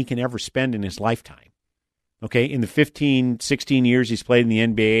money than he can ever spend in his lifetime, okay? In the 15, 16 years he's played in the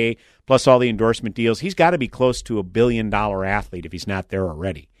NBA, plus all the endorsement deals, he's got to be close to $1 billion athlete if he's not there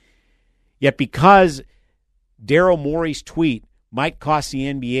already. Yet because Daryl Morey's tweet might cost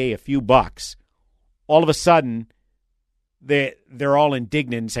the NBA a few bucks, all of a sudden they're all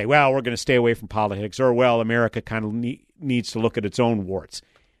indignant and say, well, we're going to stay away from politics, or, well, America kind of needs to look at its own warts.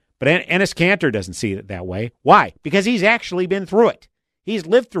 But Enes Kanter doesn't see it that way. Why? Because he's actually been through it. He's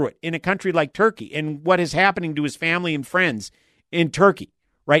lived through it in a country like Turkey and what is happening to his family and friends in Turkey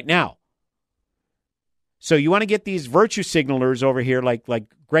right now. So you want to get these virtue signalers over here like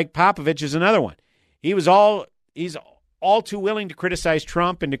Greg Popovich is another one. He's all too willing to criticize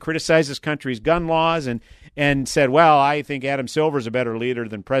Trump and to criticize his country's gun laws and said, well, I think Adam Silver's a better leader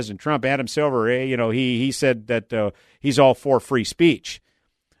than President Trump. Adam Silver, he said that he's all for free speech.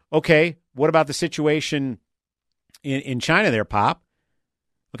 Okay, what about the situation in China there, Pop?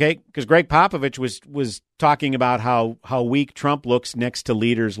 Okay, because Greg Popovich was talking about how weak Trump looks next to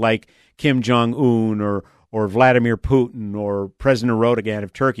leaders like Kim Jong-un or Vladimir Putin or President Erdogan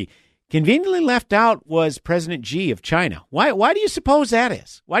of Turkey. Conveniently left out was President Xi of China. Why do you suppose that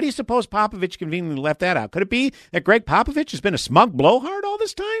is? Why do you suppose Popovich conveniently left that out? Could it be that Greg Popovich has been a smug blowhard all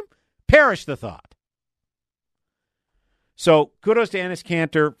this time? Perish the thought. So kudos to Enes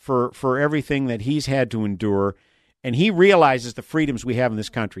Kanter for everything that he's had to endure, and he realizes the freedoms we have in this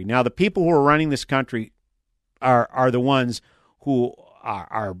country. Now, the people who are running this country are the ones who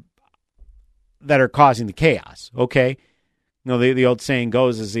are that are causing the chaos. Okay, the old saying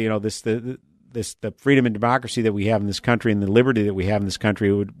goes is the freedom and democracy that we have in this country and the liberty that we have in this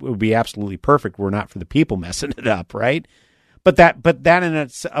country would be absolutely perfect were not for the people messing it up, right? But that in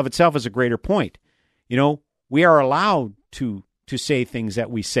of itself is a greater point. We are allowed to say things that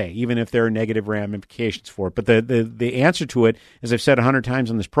we say, even if there are negative ramifications for it. But the answer to it, as I've said 100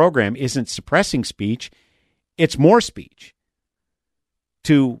 times on this program, isn't suppressing speech. It's more speech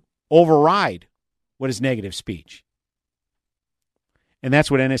to override what is negative speech. And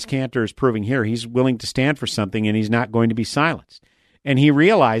that's what Enes Kanter is proving here. He's willing to stand for something, and he's not going to be silenced. And he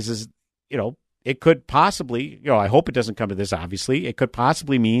realizes, it could possibly, I hope it doesn't come to this, obviously. It could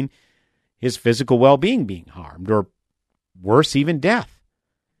possibly mean his physical well-being being harmed, or worse, even death.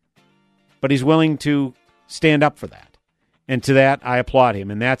 But he's willing to stand up for that. And to that, I applaud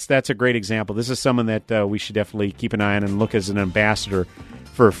him. And that's a great example. This is someone that we should definitely keep an eye on and look as an ambassador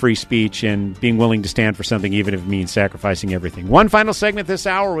for free speech and being willing to stand for something, even if it means sacrificing everything. One final segment this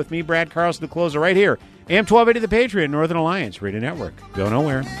hour with me, Brad Carlson, to close it right here. AM 1280 The Patriot, Northern Alliance Radio Network. Go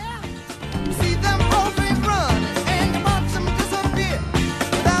nowhere.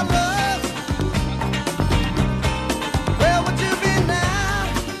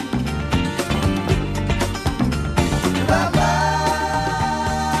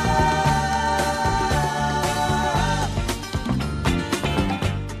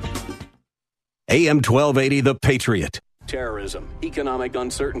 AM 1280, The Patriot. Terrorism, economic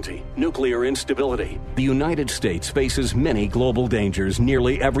uncertainty, nuclear instability. The United States faces many global dangers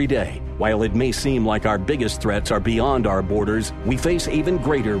nearly every day. While it may seem like our biggest threats are beyond our borders, we face even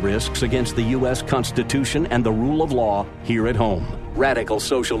greater risks against the U.S. Constitution and the rule of law here at home. Radical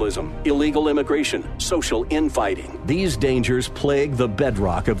socialism, illegal immigration, social infighting. These dangers plague the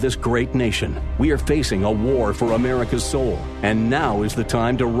bedrock of this great nation. We are facing a war for America's soul, and now is the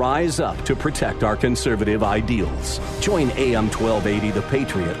time to rise up to protect our conservative ideals. Join AM 1280 The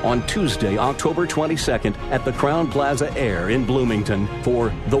Patriot on Tuesday, October 22nd at the Crowne Plaza Air in Bloomington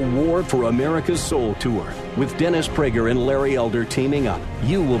for the War for America's Soul Tour. With Dennis Prager and Larry Elder teaming up,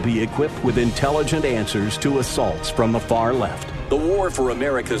 you will be equipped with intelligent answers to assaults from the far left. The War for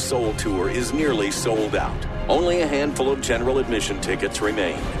America's Soul Tour is nearly sold out. Only a handful of general admission tickets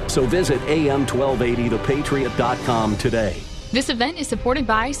remain. So visit am1280thepatriot.com today. This event is supported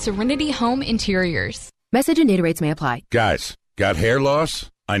by Serenity Home Interiors. Message and data rates may apply. Guys, got hair loss?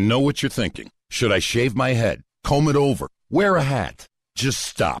 I know what you're thinking. Should I shave my head? Comb it over? Wear a hat? Just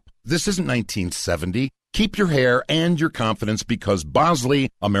stop. This isn't 1970. Keep your hair and your confidence because Bosley,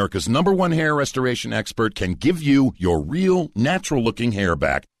 America's #1 hair restoration expert, can give you your real, natural-looking hair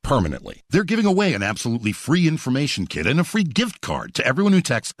back permanently. They're giving away an absolutely free information kit and a free gift card to everyone who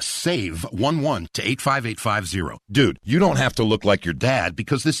texts SAVE11 to 85850. Dude, you don't have to look like your dad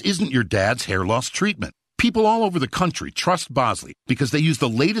because this isn't your dad's hair loss treatment. People all over the country trust Bosley because they use the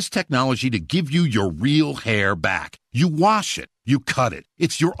latest technology to give you your real hair back. You wash it. You cut it.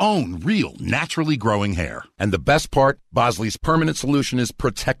 It's your own real, naturally growing hair. And the best part, Bosley's permanent solution is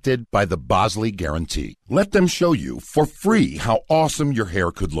protected by the Bosley Guarantee. Let them show you for free how awesome your hair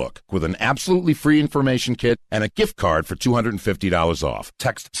could look with an absolutely free information kit and a gift card for $250 off.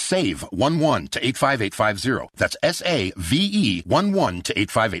 Text SAVE11 to 85850. That's SAVE11 to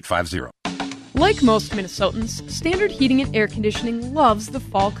 85850. Like most Minnesotans, Standard Heating and Air Conditioning loves the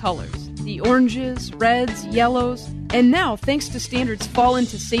fall colors. The oranges, reds, yellows, and now, thanks to Standard's Fall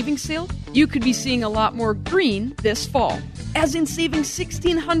into Savings Sale, you could be seeing a lot more green this fall. As in saving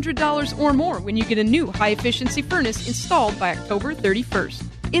 $1,600 or more when you get a new high-efficiency furnace installed by October 31st.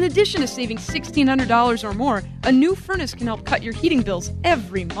 In addition to saving $1,600 or more, a new furnace can help cut your heating bills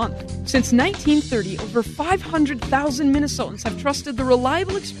every month. Since 1930, over 500,000 Minnesotans have trusted the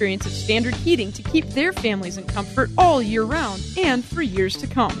reliable experience of Standard Heating to keep their families in comfort all year round and for years to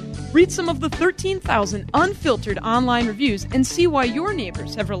come. Read some of the 13,000 unfiltered online reviews and see why your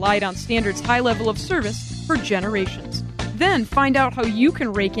neighbors have relied on Standard's high level of service for generations. Then find out how you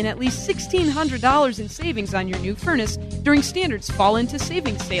can rake in at least $1,600 in savings on your new furnace during Standard's Fall into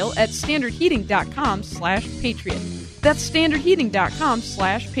Savings Sale at standardheating.com/patriot. That's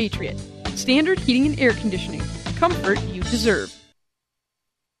standardheating.com/patriot. Standard Heating and Air Conditioning. Comfort you deserve.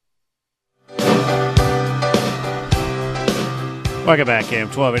 Welcome back, AM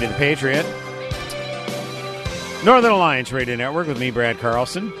 1280 The Patriot. Northern Alliance Radio Network with me, Brad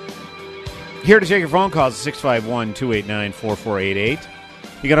Carlson. Here to take your phone calls at 651-289-4488.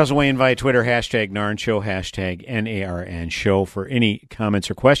 You can also weigh in via Twitter, #NARN Show, #NARN Show for any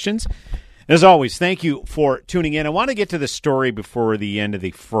comments or questions. As always, thank you for tuning in. I want to get to the story before the end of the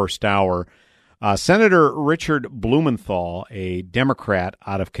first hour. Senator Richard Blumenthal, a Democrat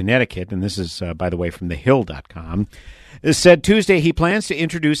out of Connecticut, and this is, by the way, from thehill.com, said Tuesday he plans to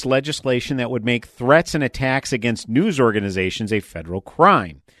introduce legislation that would make threats and attacks against news organizations a federal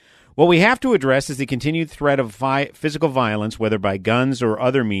crime. What we have to address is the continued threat of physical violence, whether by guns or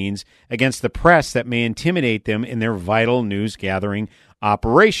other means, against the press that may intimidate them in their vital news-gathering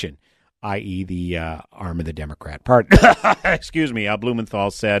operation, i.e. the arm of the Democrat Party. Excuse me,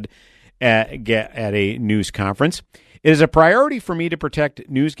 Blumenthal said at a news conference. It is a priority for me to protect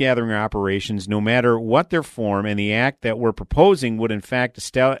news-gathering operations no matter what their form, and the act that we're proposing would in fact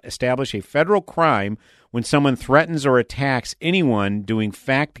establish a federal crime when someone threatens or attacks anyone doing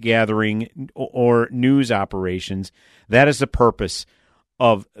fact-gathering or news operations. That is the purpose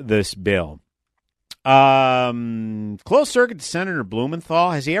of this bill. Closed circuit to Senator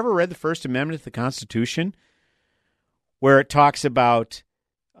Blumenthal. Has he ever read the First Amendment to the Constitution, where it talks about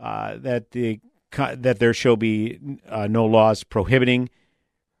that there shall be no laws prohibiting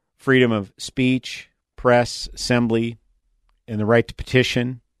freedom of speech, press, assembly, and the right to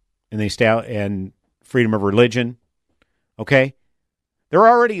petition, and freedom of religion? Okay, there are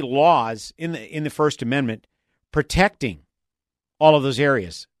already laws in the First Amendment protecting all of those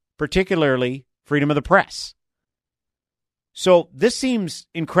areas, particularly freedom of the press. So this seems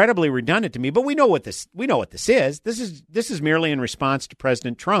incredibly redundant to me, but we know what this is. This is merely in response to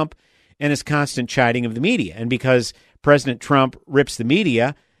President Trump and his constant chiding of the media. And because President Trump rips the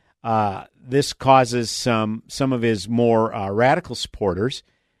media, this causes some of his more radical supporters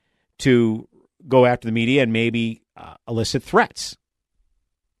to go after the media and maybe elicit threats.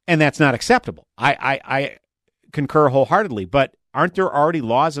 And that's not acceptable. I concur wholeheartedly, but aren't there already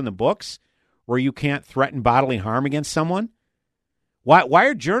laws in the books where you can't threaten bodily harm against someone? Why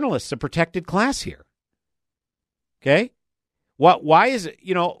are journalists a protected class here? Okay? Why is it,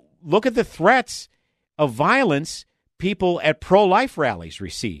 look at the threats of violence people at pro-life rallies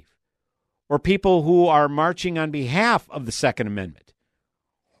receive, or people who are marching on behalf of the Second Amendment,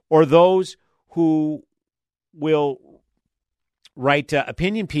 or those who will write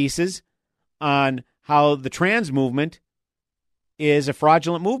opinion pieces on how the trans movement is a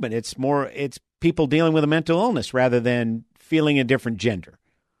fraudulent movement. It's people dealing with a mental illness rather than feeling a different gender.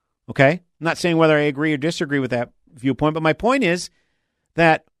 Okay? I'm not saying whether I agree or disagree with that viewpoint, but my point is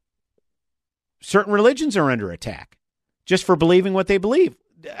that certain religions are under attack just for believing what they believe.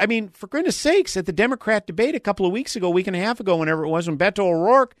 I mean, for goodness sakes, at the Democrat debate a week and a half ago, whenever it was, when Beto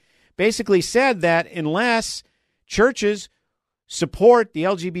O'Rourke basically said that unless churches support the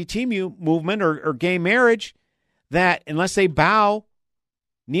LGBT movement or gay marriage, that unless they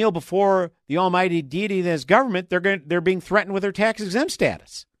kneel before the almighty deity that is government, they're being threatened with their tax-exempt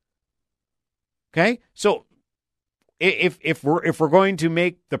status. Okay? So if we're going to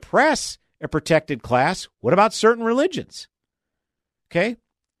make the press a protected class, what about certain religions? Okay?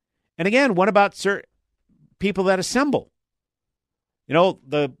 And again, what about certain people that assemble?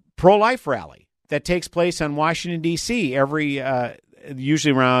 The pro-life rally that takes place on Washington, D.C. every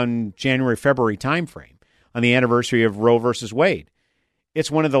usually around January, February timeframe on the anniversary of Roe versus Wade. It's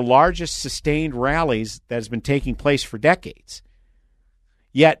one of the largest sustained rallies that has been taking place for decades.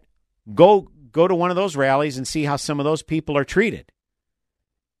 Yet, go to one of those rallies and see how some of those people are treated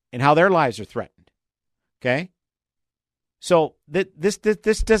and how their lives are threatened. Okay? So this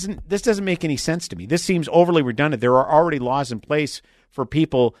doesn't make any sense to me. This seems overly redundant. There are already laws in place for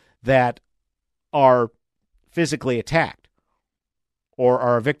people that are physically attacked or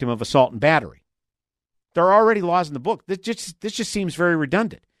are a victim of assault and battery. There are already laws in the book. This just seems very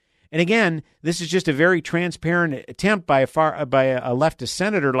redundant. And again, this is just a very transparent attempt by a leftist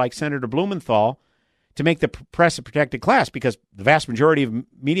senator like Senator Blumenthal to make the press a protected class, because the vast majority of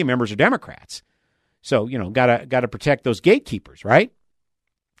media members are Democrats. So, gotta protect those gatekeepers, right?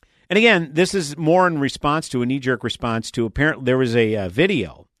 And again, this is more in response to a knee-jerk response to apparently there was a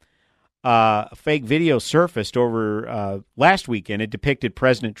video. A fake video surfaced over last weekend. It depicted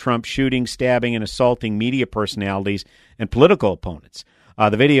President Trump shooting, stabbing, and assaulting media personalities and political opponents.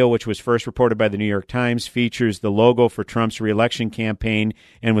 The video, which was first reported by the New York Times, features the logo for Trump's re-election campaign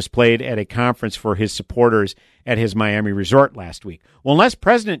and was played at a conference for his supporters at his Miami resort last week. Well, unless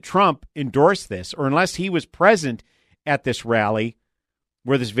President Trump endorsed this, or unless he was present at this rally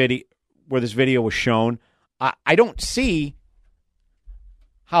where this video was shown, I don't see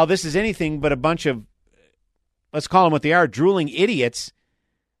how this is anything but a bunch of, let's call them what they are, drooling idiots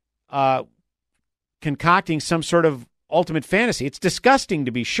concocting some sort of ultimate fantasy. It's disgusting,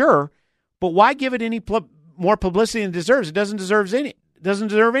 to be sure, but why give it any more publicity than it deserves? It doesn't deserve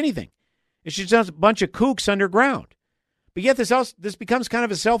anything. It's just a bunch of kooks underground. But yet this becomes kind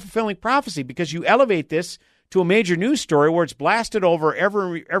of a self-fulfilling prophecy, because you elevate this to a major news story where it's blasted over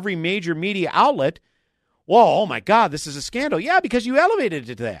every major media outlet. Whoa, oh my God, this is a scandal. Yeah, because you elevated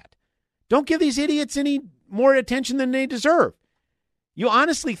it to that. Don't give these idiots any more attention than they deserve. You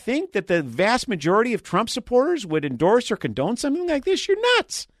honestly think that the vast majority of Trump supporters would endorse or condone something like this? You're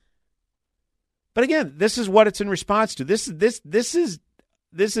nuts. But again, this is what it's in response to. This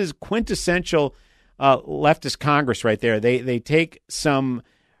is quintessential leftist Congress right there. They take some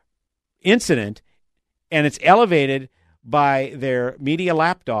incident And it's elevated by their media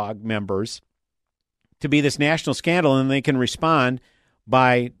lapdog members to be this national scandal, and they can respond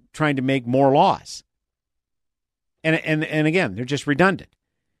by trying to make more laws. And again, they're just redundant.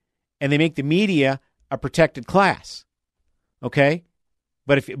 And they make the media a protected class. Okay?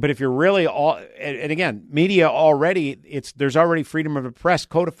 But if you're really and again, media already, there's already freedom of the press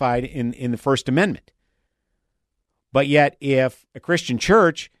codified in the First Amendment. But yet, if a Christian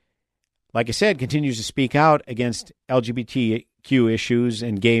church, like I said, continues to speak out against LGBTQ issues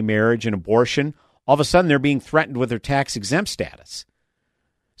and gay marriage and abortion, all of a sudden they're being threatened with their tax-exempt status.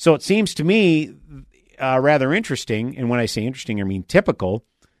 So it seems to me rather interesting, and when I say interesting, I mean typical,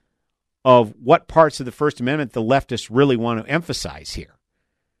 of what parts of the First Amendment the leftists really want to emphasize here.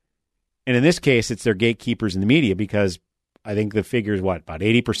 And in this case, it's their gatekeepers in the media, because I think the figure is about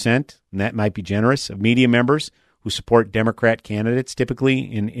 80%, and that might be generous, of media members who support Democrat candidates typically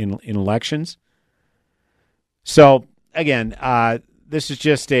in elections. So again, this is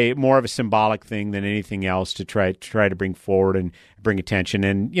just more of a symbolic thing than anything else to try to bring forward and bring attention.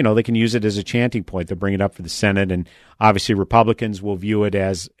 And they can use it as a chanting point. They'll bring it up for the Senate, and obviously Republicans will view it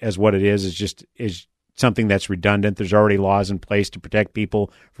as what it is something that's redundant. There's already laws in place to protect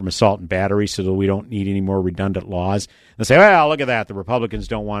people from assault and battery, so that we don't need any more redundant laws. They'll say, well, look at that. The Republicans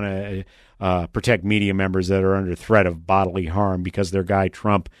don't want to protect media members that are under threat of bodily harm because their guy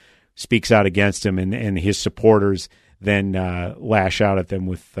Trump speaks out against him, and his supporters then lash out at them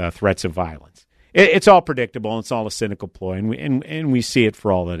with threats of violence. It's all predictable, and it's all a cynical ploy, and we see it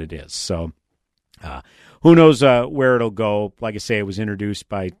for all that it is. So who knows where it'll go. Like I say, it was introduced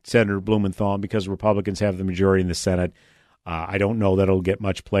by Senator Blumenthal, and because Republicans have the majority in the Senate, I don't know that it'll get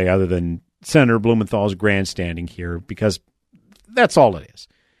much play other than Senator Blumenthal's grandstanding here, because that's all it is.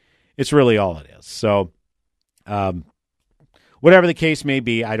 It's really all it is. So whatever the case may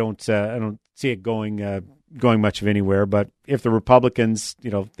be, I don't see it going much of anywhere. But if the Republicans,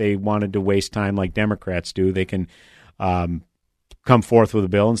 they wanted to waste time like Democrats do, they can come forth with a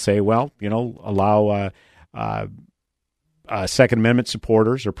bill and say, well, allow Second Amendment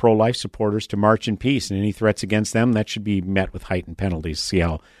supporters or pro-life supporters to march in peace, and any threats against them, that should be met with heightened penalties. See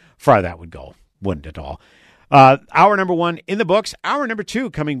how far that would go. Wouldn't at all. Hour number 1 in the books. Hour number 2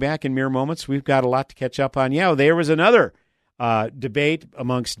 coming back in mere moments. We've got a lot to catch up on. Yeah, there was another debate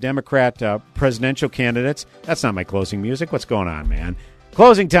amongst Democrat presidential candidates. That's not my closing music. What's going on, man?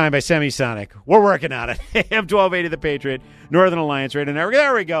 Closing time by Semisonic. We're working on it. AM 1280 The Patriot, Northern Alliance Radio Network.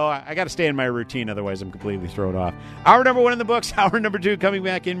 There we go. I got to stay in my routine, otherwise I'm completely thrown off. Hour number 1 in the books. Hour number 2 coming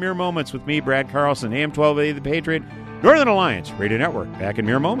back in mere moments with me, Brad Carlson. AM 1280 The Patriot, Northern Alliance Radio Network. Back in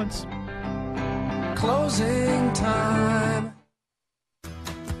mere moments. Closing time.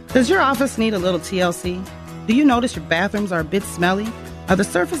 Does your office need a little TLC? Do you notice your bathrooms are a bit smelly? Are the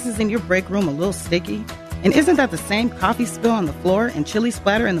surfaces in your break room a little sticky? And isn't that the same coffee spill on the floor and chili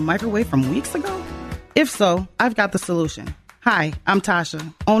splatter in the microwave from weeks ago? If so, I've got the solution. Hi, I'm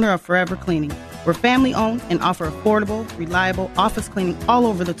Tasha, owner of Forever Cleaning. We're family-owned and offer affordable, reliable office cleaning all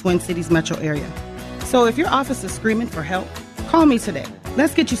over the Twin Cities metro area. So if your office is screaming for help, call me today.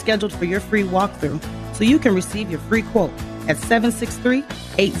 Let's get you scheduled for your free walkthrough so you can receive your free quote at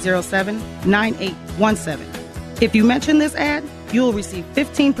 763-807-9817. If you mention this ad, you'll receive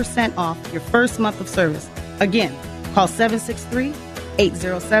 15% off your first month of service. Again, call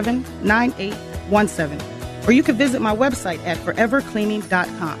 763-807-9817. Or you can visit my website at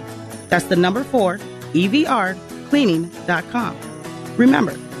forevercleaning.com. That's the number 4, EVR, cleaning.com.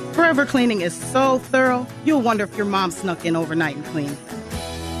 Remember, Forever Cleaning is so thorough, you'll wonder if your mom snuck in overnight and cleaned.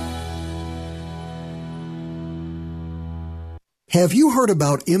 Have you heard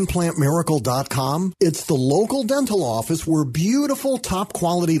about ImplantMiracle.com? It's the local dental office where beautiful,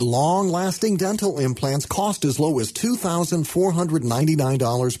 top-quality, long-lasting dental implants cost as low as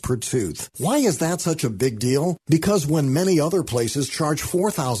 $2,499 per tooth. Why is that such a big deal? Because when many other places charge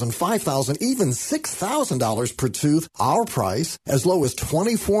 $4,000, $5,000, even $6,000 per tooth, our price, as low as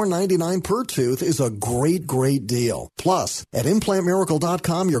 $2,499 per tooth, is a great, great deal. Plus, at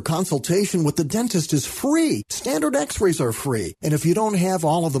ImplantMiracle.com, your consultation with the dentist is free. Standard x-rays are free. And if you don't have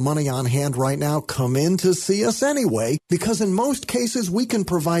all of the money on hand right now, come in to see us anyway, because in most cases we can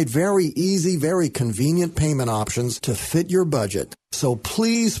provide very easy, very convenient payment options to fit your budget. So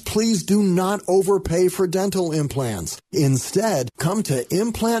please, please do not overpay for dental implants. Instead, come to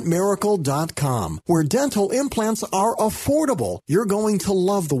ImplantMiracle.com, where dental implants are affordable. You're going to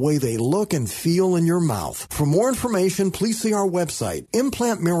love the way they look and feel in your mouth. For more information, please see our website,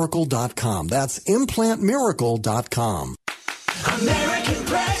 ImplantMiracle.com. That's ImplantMiracle.com. American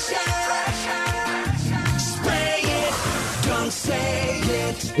pressure. Spray it, don't say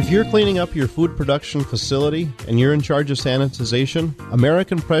it. If you're cleaning up your food production facility and you're in charge of sanitization,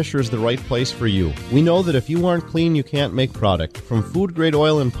 American Pressure is the right place for you. We know that if you aren't clean, you can't make product. From food-grade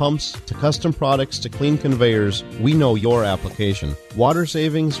oil and pumps to custom products to clean conveyors, we know your application. Water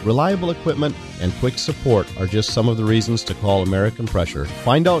savings, reliable equipment, and quick support are just some of the reasons to call American Pressure.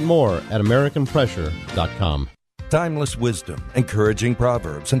 Find out more at AmericanPressure.com. Timeless wisdom, encouraging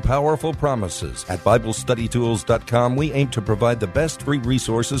proverbs, and powerful promises. At BibleStudyTools.com, we aim to provide the best free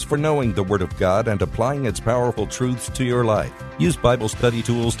resources for knowing the Word of God and applying its powerful truths to your life. Use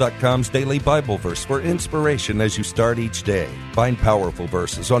BibleStudyTools.com's daily Bible verse for inspiration as you start each day. Find powerful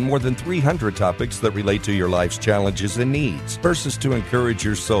verses on more than 300 topics that relate to your life's challenges and needs. Verses to encourage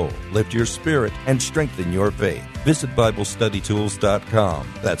your soul, lift your spirit, and strengthen your faith. Visit BibleStudyTools.com.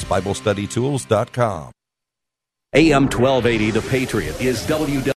 That's BibleStudyTools.com. AM 1280, The Patriot, is